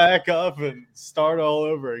pull it back up and start all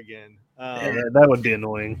over again. That would be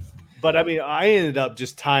annoying. But I mean, I ended up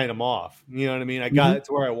just tying them off. You know what I mean? I got it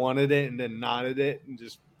to where I wanted it, and then knotted it, and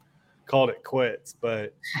just called it quits.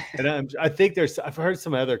 But and I think I've heard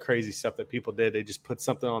some other crazy stuff that people did. They just put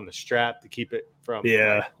something on the strap to keep it from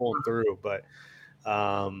like, pulling through. But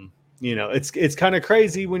you know, it's kind of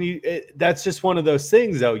crazy when that's just one of those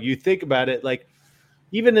things, though. You think about it, like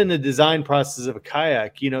even in the design process of a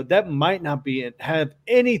kayak, you know, that might not have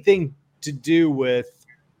anything to do with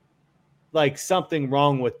like something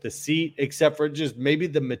wrong with the seat, except for just maybe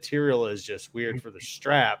the material is just weird for the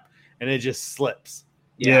strap and it just slips.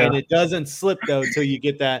 Yeah. And it doesn't slip though until you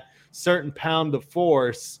get that certain pound of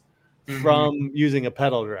force from using a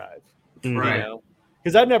pedal drive. Right. You know?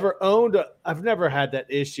 Because I've never had that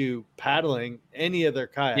issue paddling any of their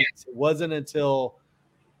kayaks. It wasn't until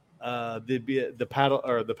the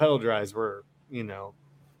pedal drives were, you know,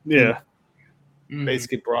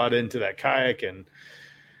 basically brought into that kayak, and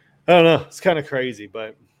I don't know, it's kind of crazy,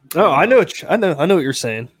 but I know what you're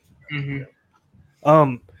saying.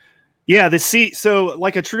 Yeah, the seat. So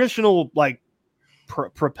like a traditional like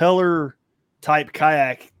propeller type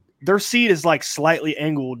kayak, their seat is like slightly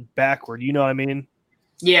angled backward. You know what I mean?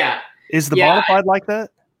 Yeah. Is the Bonafide like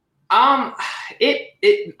that?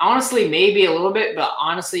 It honestly maybe a little bit, but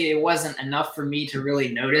honestly it wasn't enough for me to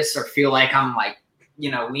really notice or feel like I'm like,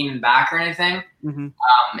 you know, leaning back or anything.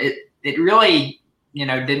 It really, you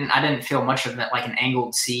know, I didn't feel much of it like an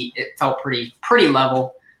angled seat. It felt pretty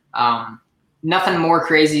level. Nothing more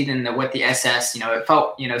crazy than what the SS, you know, it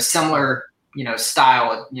felt, you know, similar, you know,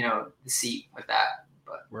 style, you know, the seat with that.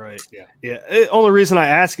 Right. Yeah. Only reason I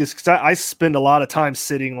ask is because I spend a lot of time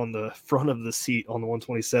sitting on the front of the seat on the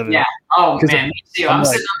 127. Yeah. Oh man, me too. I'm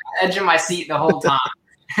sitting on the edge of my seat the whole time.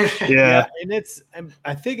 Yeah, and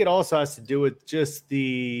I think it also has to do with just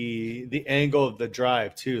the angle of the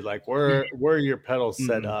drive too, like where your pedals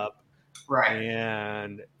set up, right?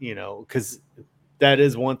 And you know, because that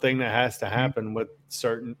is one thing that has to happen with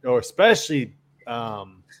certain, or especially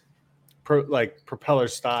like propeller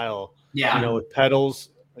style. Yeah, you know, with pedals,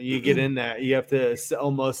 you get in that, you have to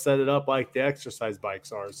almost set it up like the exercise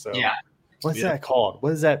bikes are. So yeah, what's that called?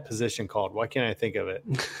 What is that position called? Why can't I think of it?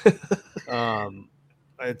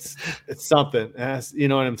 It's something. You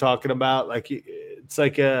know what I'm talking about? Like it's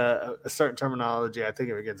like a certain terminology. I think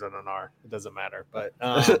it begins on an R. It doesn't matter, but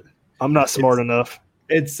I'm not smart enough.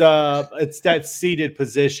 It's that seated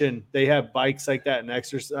position. They have bikes like that in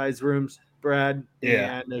exercise rooms, Brad.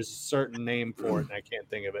 Yeah, and there's a certain name for it, and I can't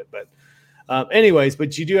think of it. But anyways,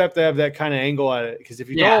 but you do have to have that kind of angle at it, because if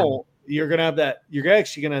you don't, you're gonna have that. You're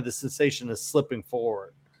actually gonna have the sensation of slipping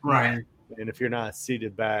forward, right? And if you're not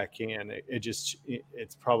seated back, and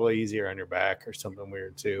it's probably easier on your back or something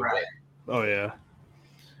weird too. Right. But, oh yeah.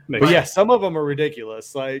 But yeah, some of them are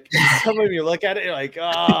ridiculous. Like some of them, you look at it, you're like,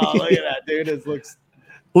 oh, look at that dude.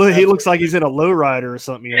 He looks like he's in a lowrider or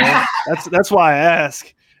something. You know, that's why I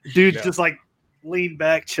ask. Dude's just like lean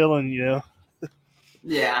back, chilling. You know.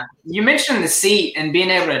 Yeah, you mentioned the seat and being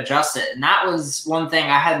able to adjust it, and that was one thing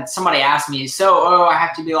I had somebody ask me. So, I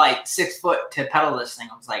have to be like 6 foot to pedal this thing.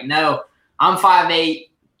 I was like, no, I'm 5'8".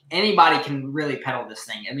 Anybody can really pedal this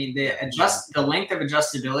thing. I mean, the length of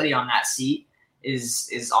adjustability on that seat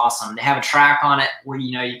is awesome. They have a track on it where,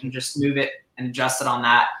 you know, you can just move it and adjust it on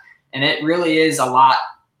that, and it really is a lot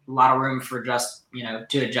of room for to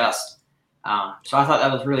adjust. So I thought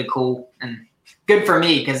that was really cool and good for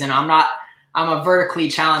me, because I'm a vertically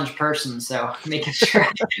challenged person, so making sure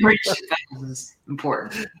I can reach the pedals is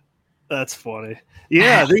important. That's funny.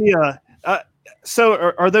 Yeah.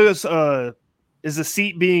 So are those? Is the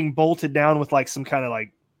seat being bolted down with like some kind of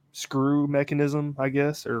like screw mechanism, I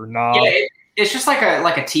guess, or knob? Yeah, it's just like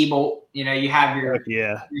a T-bolt. You know, you have your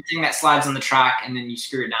thing that slides on the track, and then you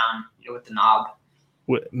screw it down, you know, with the knob.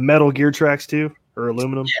 With metal gear tracks too, or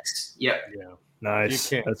aluminum? Yes. Yep. Yeah.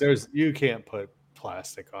 Nice. You can't put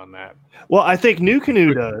plastic on that. Well, I think New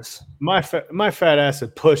Canoe does. My fat ass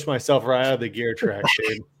would push myself right out of the gear track,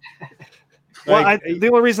 dude. Well, the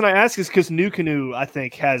only reason I ask is because New Canoe, I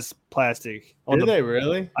think, has plastic. Do they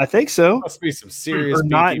really? I think so. Must be some serious or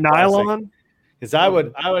not nylon. Because I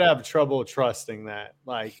would have trouble trusting that.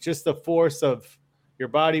 Like just the force of your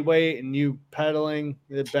body weight and you pedaling,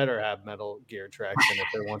 it better have metal gear traction if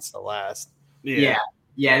it wants to last. Yeah.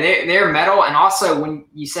 They're metal, and also when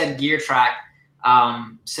you said gear track,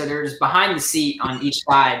 so there's behind the seat on each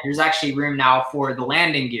side. There's actually room now for the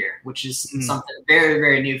landing gear, which is something very,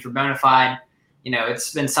 very new for Bonafide.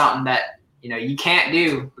 It's been something that you can't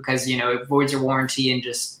do because it voids your warranty and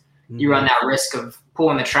just you run that risk of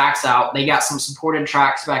pulling the tracks out. They got some supported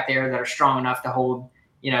tracks back there that are strong enough to hold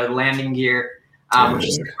the landing gear, which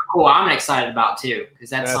is cool. I'm excited about too because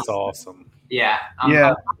that's awesome. Yeah,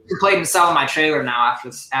 I'm completing selling my trailer now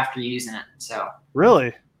after using it. So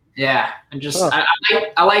really. Yeah, and just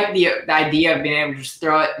I like the idea of being able to just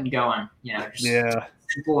throw it and going,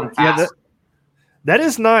 simple and fast. Yeah, that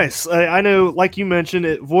is nice. I know, like you mentioned,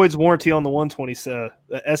 it voids warranty on the 127,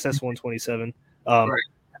 SS 127. Right.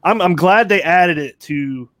 I'm glad they added it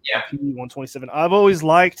to P127. I've always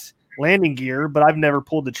liked landing gear, but I've never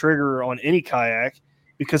pulled the trigger on any kayak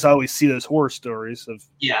because I always see those horror stories of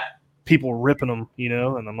people ripping them,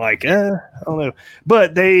 and I'm like, I don't know.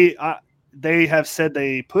 But they have said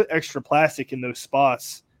they put extra plastic in those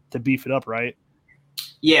spots to beef it up, right?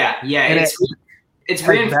 Yeah. And it's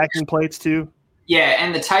reinforced backing plates too. Yeah,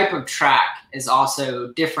 and the type of track is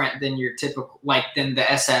also different than your typical, than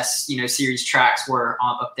the SS, series tracks were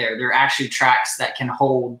up there. They're actually tracks that can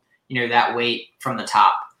hold, that weight from the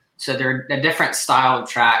top. So they're a different style of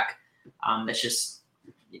track that's just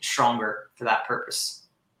stronger for that purpose.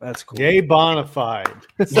 That's cool. Yay, Bonafide.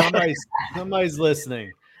 Somebody's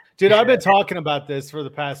listening. Dude, I've been talking about this for the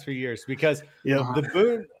past few years because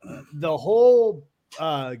the whole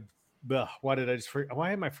why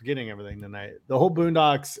am I forgetting everything tonight? The whole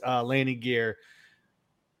Boondocks landing gear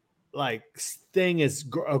thing is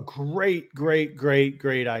a great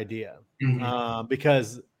idea.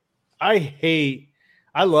 Because I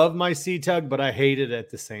love my C-Tug, but I hate it at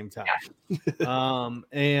the same time.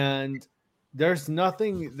 And there's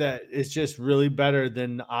nothing that is just really better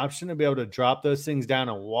than the option to be able to drop those things down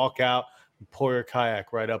and walk out and pull your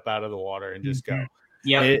kayak right up out of the water and just go.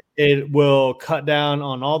 Yeah, it will cut down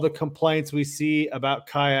on all the complaints we see about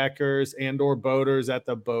kayakers and or boaters at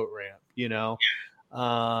the boat ramp,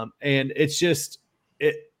 and it's just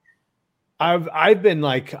I've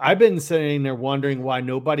been sitting there wondering why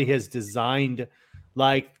nobody has designed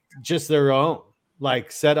just their own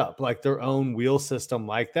setup, their own wheel system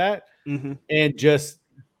like that. And just,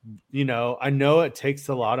 I know it takes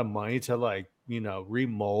a lot of money to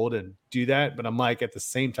remold and do that. But I'm at the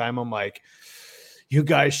same time, I'm you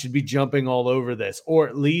guys should be jumping all over this, or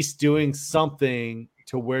at least doing something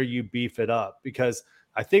to where you beef it up, because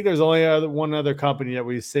I think there's only one other company that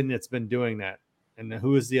we've seen that's been doing that. And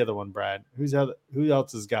who is the other one, Brad? Who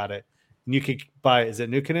else has got it? And you could buy, is it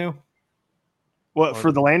New Canoe? What,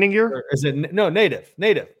 for the landing gear? Or is it Native?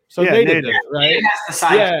 So Native, right?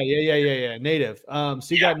 Yeah. Native. So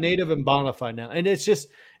you got Native and Bonafide now. And it's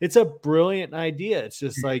a brilliant idea. It's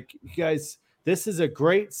just you guys, this is a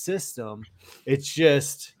great system. It's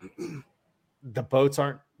just the boats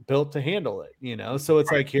aren't built to handle it, So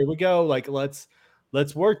it's here we go. Let's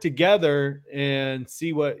work together and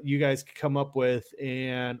see what you guys can come up with.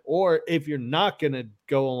 Or if you're not going to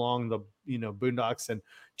go along the, Boondocks and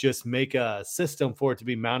just make a system for it to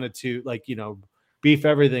be mounted to beef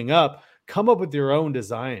everything up, come up with your own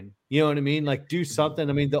design. You know what I mean? Do something.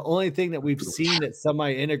 I mean, the only thing that we've seen that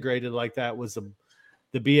semi-integrated like that was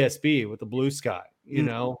the BSB with the Blue Sky,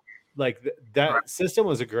 that system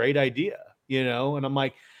was a great idea, and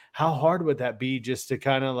I'm how hard would that be just to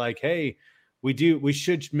kind of hey, we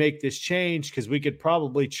should make this change because we could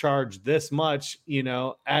probably charge this much,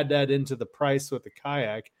 add that into the price with the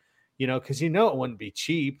kayak, because it wouldn't be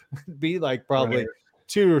cheap. It'd be probably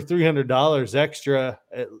 $200 or $300 extra,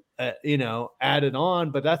 added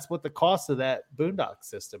on, but that's what the cost of that Boondock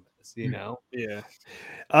system is, Yeah.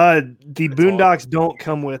 The Boondocks don't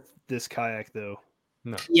come with this kayak though.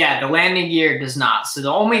 No. Yeah, the landing gear does not. So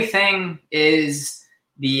the only thing is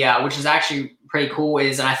the which is actually pretty cool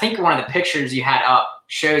is, and I think one of the pictures you had up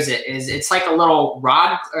shows it, is it's a little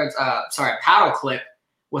paddle clip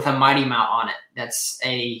with a Mighty Mount on it. That's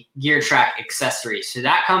a gear track accessory. So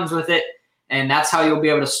that comes with it. And that's how you'll be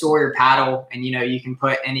able to store your paddle. And, you can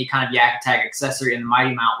put any kind of Yak Attack accessory in the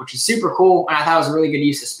Mighty Mount, which is super cool. And I thought it was a really good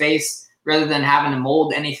use of space rather than having to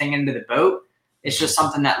mold anything into the boat. It's just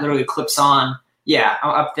something that literally clips on. Yeah,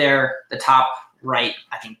 up there, the top right,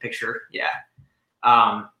 I think, picture. Yeah.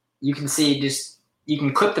 You can see you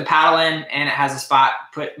can clip the paddle in and it has a spot,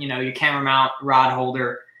 put, your camera mount, rod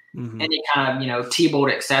holder, any kind of,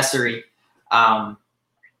 T-bolt accessory.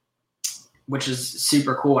 which is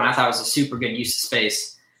super cool. And I thought it was a super good use of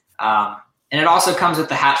space. And it also comes with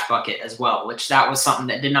the hatch bucket as well, which that was something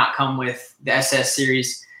that did not come with the SS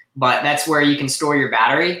series, but that's where you can store your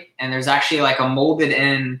battery. And there's actually like a molded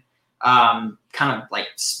in kind of like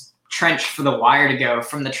trench for the wire to go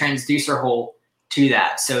from the transducer hole to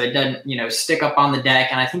that. So it doesn't, stick up on the deck.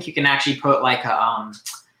 And I think you can actually put like a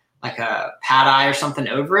pad eye or something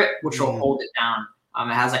over it, which will hold it down.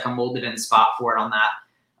 It has like a molded in spot for it on that.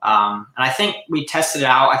 And I think we tested it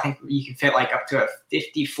out. I think you can fit like up to a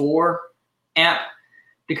 54 amp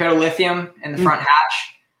Dakota Lithium in the front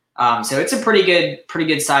hatch. So it's a pretty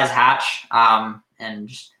good size hatch. And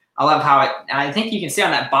just, I love how and I think you can see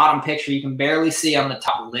on that bottom picture, you can barely see on the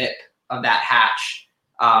top lip of that hatch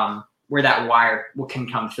where that wire can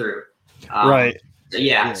come through. Right.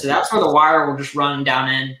 So that's where the wire will just run down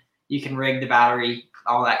in. You can rig the battery,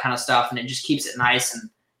 all that kind of stuff, and it just keeps it nice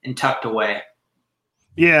and tucked away.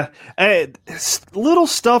 Yeah, little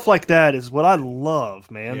stuff like that is what I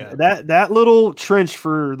love, man. Yeah. That little trench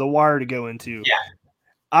for the wire to go into. Yeah,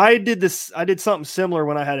 I did something similar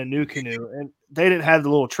when I had a new canoe, and they didn't have the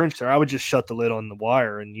little trench there. I would just shut the lid on the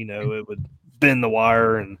wire, and it would bend the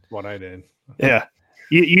wire. And what I did. Yeah,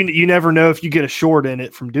 you never know if you get a short in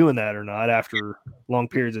it from doing that or not after long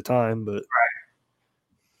periods of time. But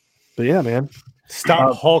yeah, man,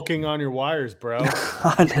 stop hulking on your wires, bro.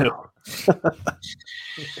 I know.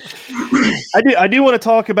 I do want to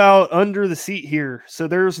talk about under the seat here. So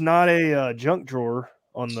there's not a junk drawer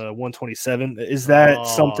on the 127. Is that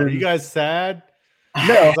something? Are you guys sad?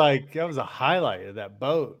 No, that was a highlight of that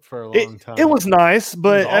boat for a long time. It was nice,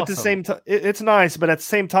 but awesome. At the same time, it's nice, but at the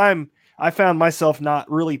same time, I found myself not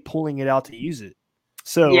really pulling it out to use it.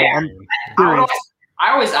 So yeah,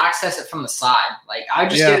 I always access it from the side. Like I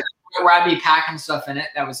just get it where I'd be packing stuff in it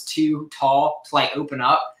that was too tall to like open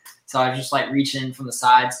up. So I just like reach in from the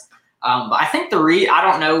sides. But I think I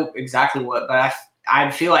don't know exactly what, but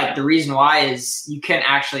I feel like the reason why is you can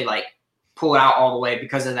actually like pull it out all the way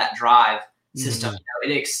because of that drive system.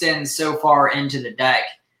 It extends so far into the deck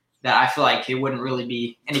that I feel like it wouldn't really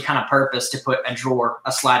be any kind of purpose to put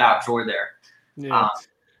a slide out drawer there. Yeah.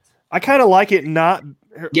 I kind of like it not.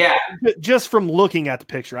 Yeah. Just from looking at the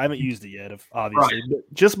picture, I haven't used it yet, obviously. Right.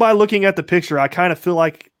 But just by looking at the picture, I kind of feel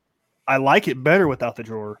like I like it better without the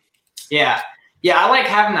drawer. Yeah. Yeah. I like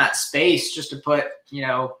having that space just to put,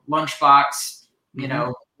 lunchbox,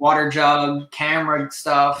 water jug, camera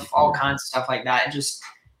stuff, all kinds of stuff like that.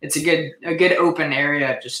 It's a good open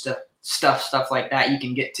area just to stuff like that you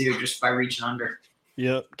can get to just by reaching under.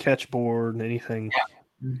 Yep. Catch board, anything. Yeah.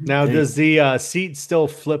 Now, does the seat still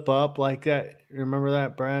flip up like that? Remember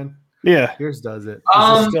that, Brian? Yeah. Yours does it.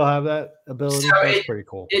 Does it still have that ability? So That's pretty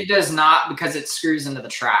cool. It does not because it screws into the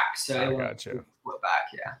track. So it won't flip back,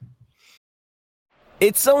 yeah.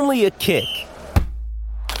 It's only a kick.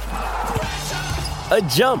 A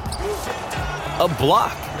jump. A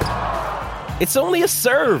block. It's only a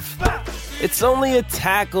serve. It's only a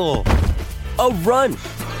tackle. A run.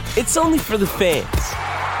 It's only for the fans.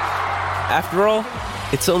 After all,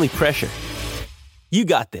 it's only pressure. You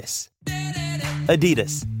got this.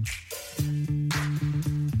 Adidas.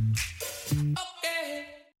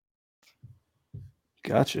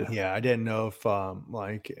 Gotcha. Yeah, I didn't know if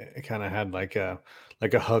it kind of had like a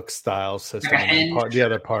hook style system. The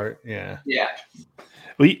other part, yeah. Yeah.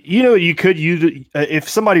 Well, you could use if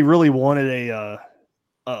somebody really wanted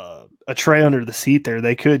a tray under the seat there,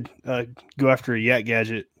 they could go after a Yak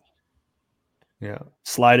Gadget. Yeah.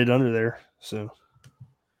 Slide it under there. So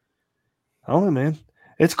I don't know, man.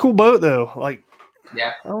 It's a cool boat though. Like,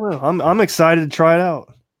 yeah. I don't know. I'm excited to try it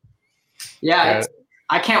out. Yeah.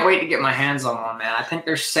 I can't wait to get my hands on one, man. I think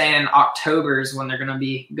they're saying October is when they're going to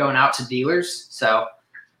be going out to dealers. So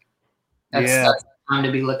that's time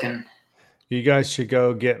to be looking. You guys should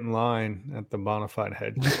go get in line at the Bonafide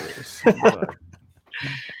headquarters.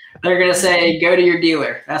 They're going to say, go to your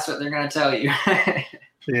dealer. That's what they're going to tell you.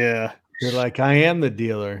 Yeah. You're like, I am the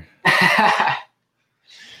dealer.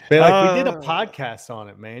 They're like, we did a podcast on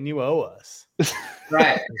it, man. You owe us.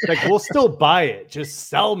 Right. It's like, we'll still buy it. Just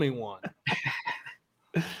sell me one.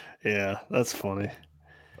 Yeah, that's funny.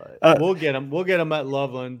 But we'll get them. We'll get them at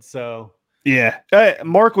Loveland. So yeah,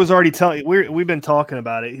 Mark was already telling. We've been talking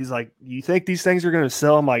about it. He's like, "You think these things are going to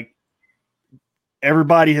sell?" I'm like,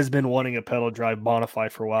 everybody has been wanting a pedal drive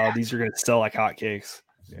Bonafide for a while. These are going to sell like hotcakes.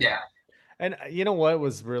 Yeah. And you know what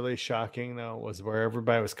was really shocking though was where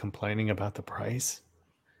everybody was complaining about the price.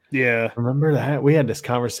 Yeah, remember that we had this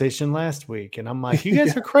conversation last week, and I'm like, "You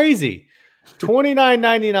guys are crazy."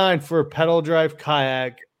 $29.99 for a pedal drive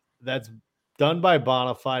kayak that's done by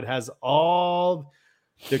Bonafide, has all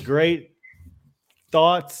the great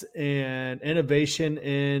thoughts and innovation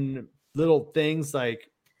in little things like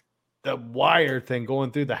the wire thing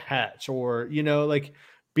going through the hatch, or, like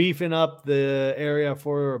beefing up the area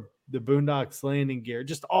for the Boondocks landing gear,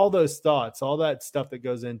 just all those thoughts, all that stuff that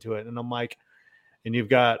goes into it. And I'm like, and you've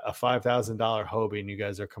got a $5,000 Hobie and you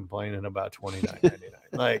guys are complaining about $29.99.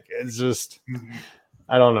 Like, it's just,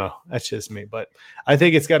 I don't know. That's just me, but I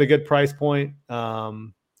think it's got a good price point.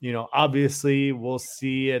 Obviously we'll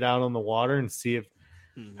see it out on the water and see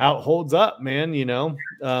how it holds up, man. It'll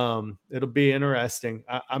be interesting.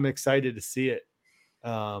 I'm excited to see it.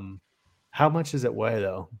 How much does it weigh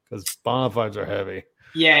though? Because Bonafides are heavy.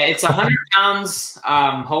 Yeah, it's 100 pounds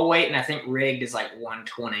whole weight, and I think rigged is like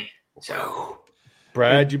 120. So,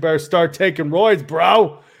 Brad, you better start taking roids,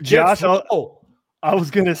 bro. Josh, I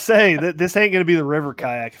was gonna say that this ain't gonna be the river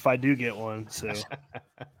kayak if I do get one. So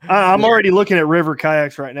I'm already looking at river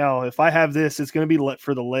kayaks right now. If I have this, it's gonna be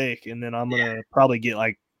for the lake, and then I'm gonna probably get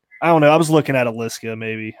I don't know. I was looking at Aliska,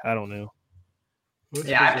 maybe. I don't know.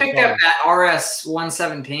 Yeah, I picked up that RS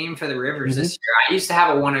 117 for the rivers this year. I used to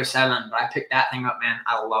have a 107, but I picked that thing up, man.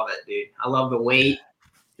 I love it, dude. I love the weight.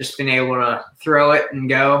 Just being able to throw it and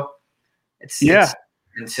go. It's sick.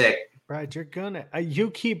 Brad,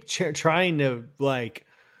 you keep trying to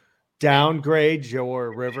downgrade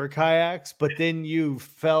your river kayaks, but then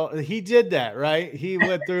he did that, right? He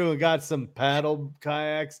went through and got some paddle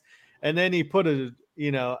kayaks, and then he put a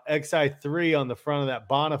XI3 on the front of that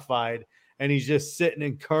Bonafide. And he's just sitting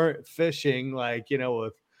in current fishing,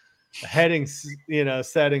 with heading,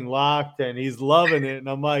 setting locked, and he's loving it. And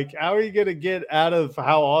I'm like, how are you going to get out of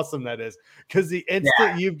how awesome that is? Because the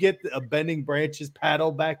instant you get a bending branches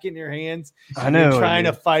paddle back in your hands, you're trying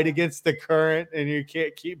to fight against the current, and you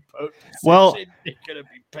can't keep boat position. Well, you're gonna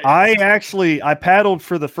be I paddled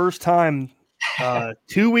for the first time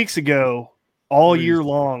 2 weeks ago all year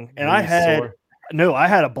long, and I had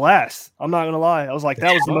a blast. I'm not going to lie. I was like,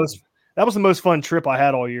 that was the most fun trip I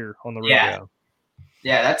had all year on the river.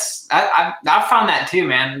 Yeah, I've found that too,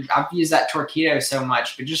 man. I've used that Torqeedo so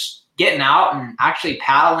much, but just getting out and actually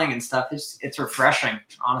paddling and stuff, it's refreshing,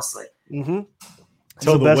 honestly. Mm-hmm.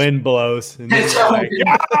 Until the wind blows. And you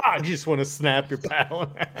just want to snap your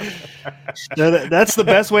paddle. That's the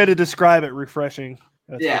best way to describe it, refreshing.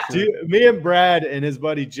 Dude, me and Brad and his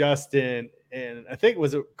buddy Justin, and I think,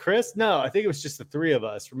 was it Chris? No, I think it was just the three of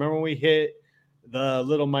us. Remember when we hit the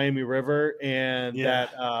Little Miami River and that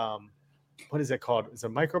what is that called? Is it a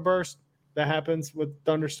microburst that happens with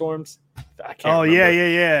thunderstorms? I can't remember.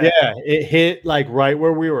 Yeah, it hit right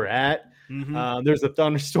where we were at. Mm-hmm. There's a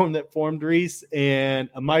thunderstorm that formed, Reese, and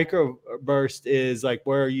a microburst is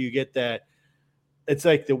where you get that. It's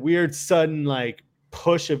the weird sudden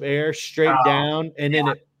push of air straight down, and then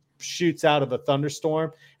it shoots out of a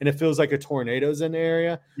thunderstorm, and it feels like a tornado's in the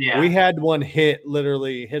area. Yeah, we had one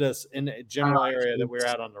literally hit us in the general area that we were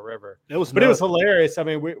at on the river. It was hilarious. I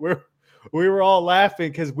mean, we were all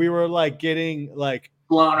laughing because we were getting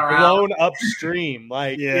blown upstream.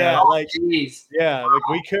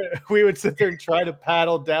 We would sit there and try to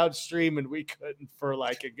paddle downstream, and we couldn't for a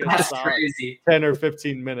good solid 10 or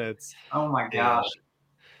 15 minutes. Oh my gosh.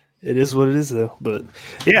 It is what it is, though. But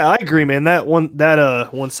yeah, I agree, man. That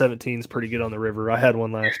 117 is pretty good on the river. I had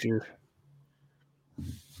one last year.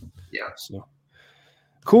 Yeah. So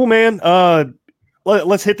cool, man.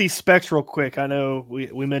 Let's hit these specs real quick. I know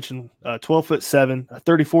we mentioned 12'7",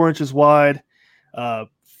 34 inches wide,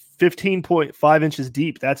 15.5 inches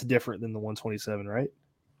deep. That's different than the 127, right?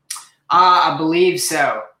 I believe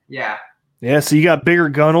so. Yeah. Yeah. So you got bigger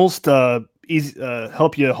gunnels to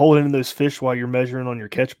help you hold in those fish while you're measuring on your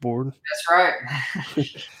catch board. That's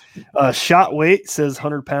right. Shot weight says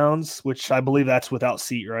 100 pounds, which I believe that's without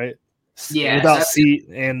seat, right? Yeah. Without seat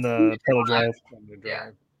and the pedal drive. Yeah.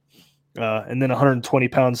 And then 120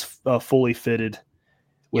 pounds fully fitted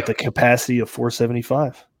with a capacity of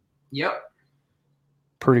 475. Yep.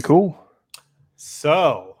 Pretty cool.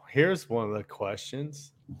 So here's one of the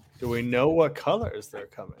questions. Do we know what colors they're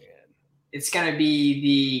coming in? It's going to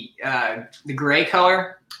be the gray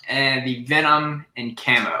color and the Venom and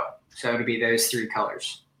Camo. So it'll be those three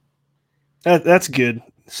colors. That's good.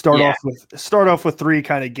 Start off with three,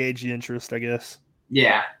 kind of gauge the interest, I guess.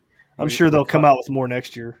 Yeah. I'm sure they'll come out with more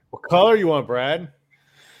next year. What color you want, Brad?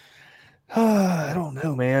 I don't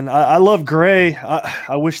know, man. I love gray.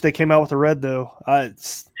 I wish they came out with a red, though.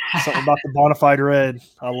 It's something about the Bonafide red.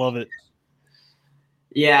 I love it.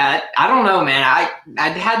 Yeah, I don't know, man. I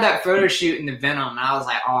had that photo shoot in the Venom, and I was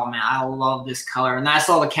like, oh, man, I love this color. And then I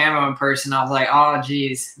saw the camo in person. I was like, oh,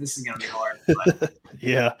 geez, this is going to be hard. But,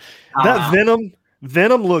 yeah. That Venom,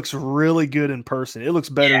 Venom looks really good in person. It looks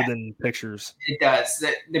better than pictures. It does.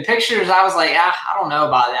 The pictures, I was like, I don't know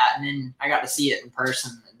about that, and then I got to see it in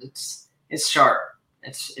person. It's sharp.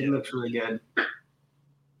 It looks really good.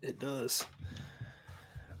 It does.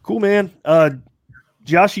 Cool, man.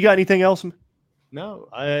 Josh, you got anything else? No,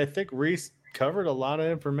 I think Reese covered a lot of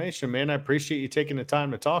information, man. I appreciate you taking the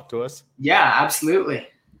time to talk to us. Yeah, absolutely.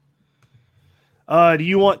 Do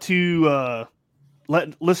you want to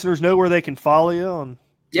let listeners know where they can follow you on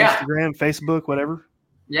Instagram, Facebook, whatever?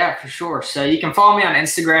 Yeah, for sure. So you can follow me on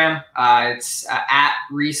Instagram. It's at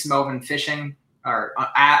Reese Melvin Fishing, or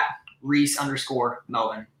at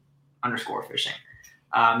Reese_Melvin_fishing.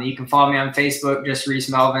 You can follow me on Facebook, just Reese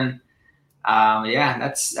Melvin.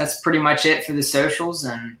 That's pretty much it for the socials.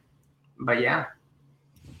 But yeah.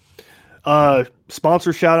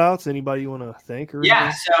 Sponsor shout outs. Anybody you want to thank? Or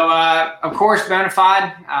anything? So of course,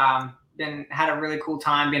 Bonafide. Had a really cool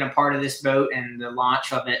time being a part of this boat and the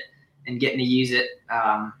launch of it and getting to use it.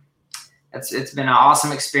 It's been an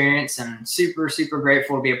awesome experience and super, super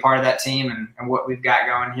grateful to be a part of that team and what we've got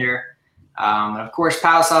going here. And of course,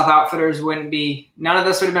 Paddle South Outfitters none of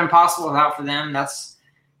this would have been possible without for them. That's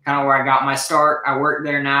kind of where I got my start. I work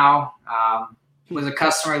there now. Was a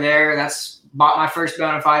customer there. Bought my first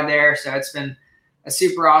Bonafide there. So it's been a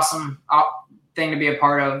super awesome thing to be a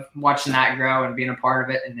part of, watching that grow and being a part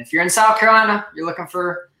of it. And if you're in South Carolina, you're looking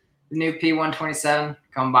for the new P127,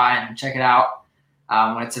 come by and check it out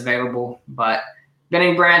when it's available. But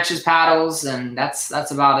Bending Branches paddles, and that's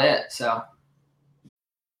about it. So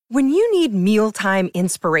when you need mealtime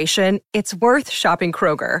inspiration, it's worth shopping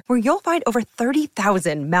Kroger, where you'll find over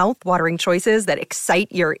 30,000 mouth-watering choices that excite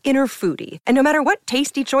your inner foodie. And no matter what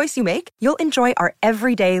tasty choice you make, you'll enjoy our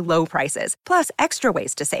everyday low prices, plus extra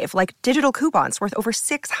ways to save, like digital coupons worth over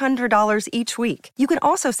 $600 each week. You can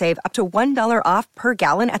also save up to $1 off per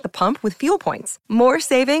gallon at the pump with fuel points. More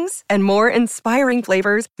savings and more inspiring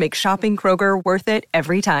flavors make shopping Kroger worth it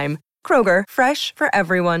every time. Kroger, fresh for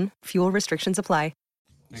everyone. Fuel restrictions apply.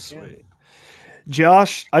 Sweet.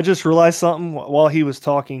 Josh, I just realized something while he was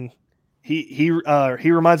talking. He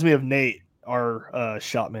reminds me of Nate, our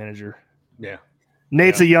shop manager. Yeah,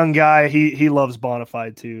 Nate's a young guy. He loves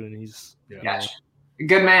Bonafide too, and he's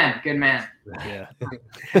good man. Yeah.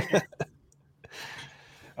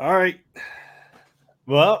 All right.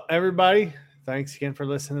 Well, everybody, thanks again for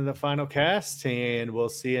listening to the final cast, and we'll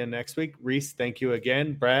see you next week. Reese, thank you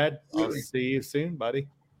again. Brad, I'll see you soon, buddy.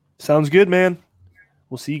 Sounds good, man.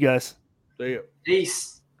 We'll see you guys. See you.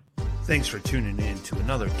 Peace. Thanks for tuning in to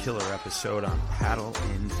another killer episode on Paddle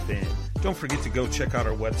and Fin. Don't forget to go check out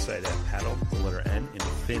our website at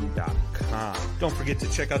paddle_and_fin.com. Don't forget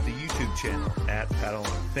to check out the YouTube channel at Paddle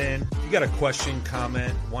and Fin. If you got a question,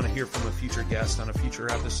 comment, want to hear from a future guest on a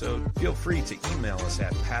future episode, feel free to email us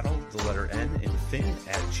at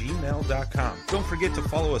paddle_and_fin@gmail.com. Don't forget to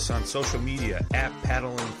follow us on social media at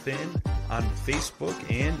Paddle and Fin on Facebook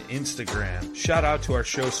and Instagram. Shout out to our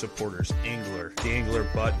show supporters, Angler. The Angler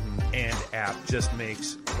button and app just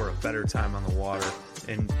makes for a better time on the water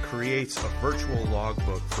and creates a virtual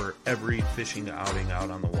logbook for every fishing outing out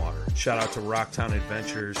on the water. Shout out to Rocktown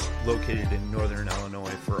Adventures, located in northern Illinois,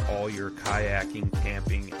 for all your kayaking,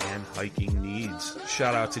 camping, and hiking needs.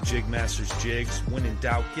 Shout out to Jigmasters Jigs. When in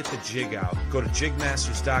doubt, get the jig out. Go to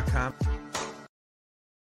jigmasters.com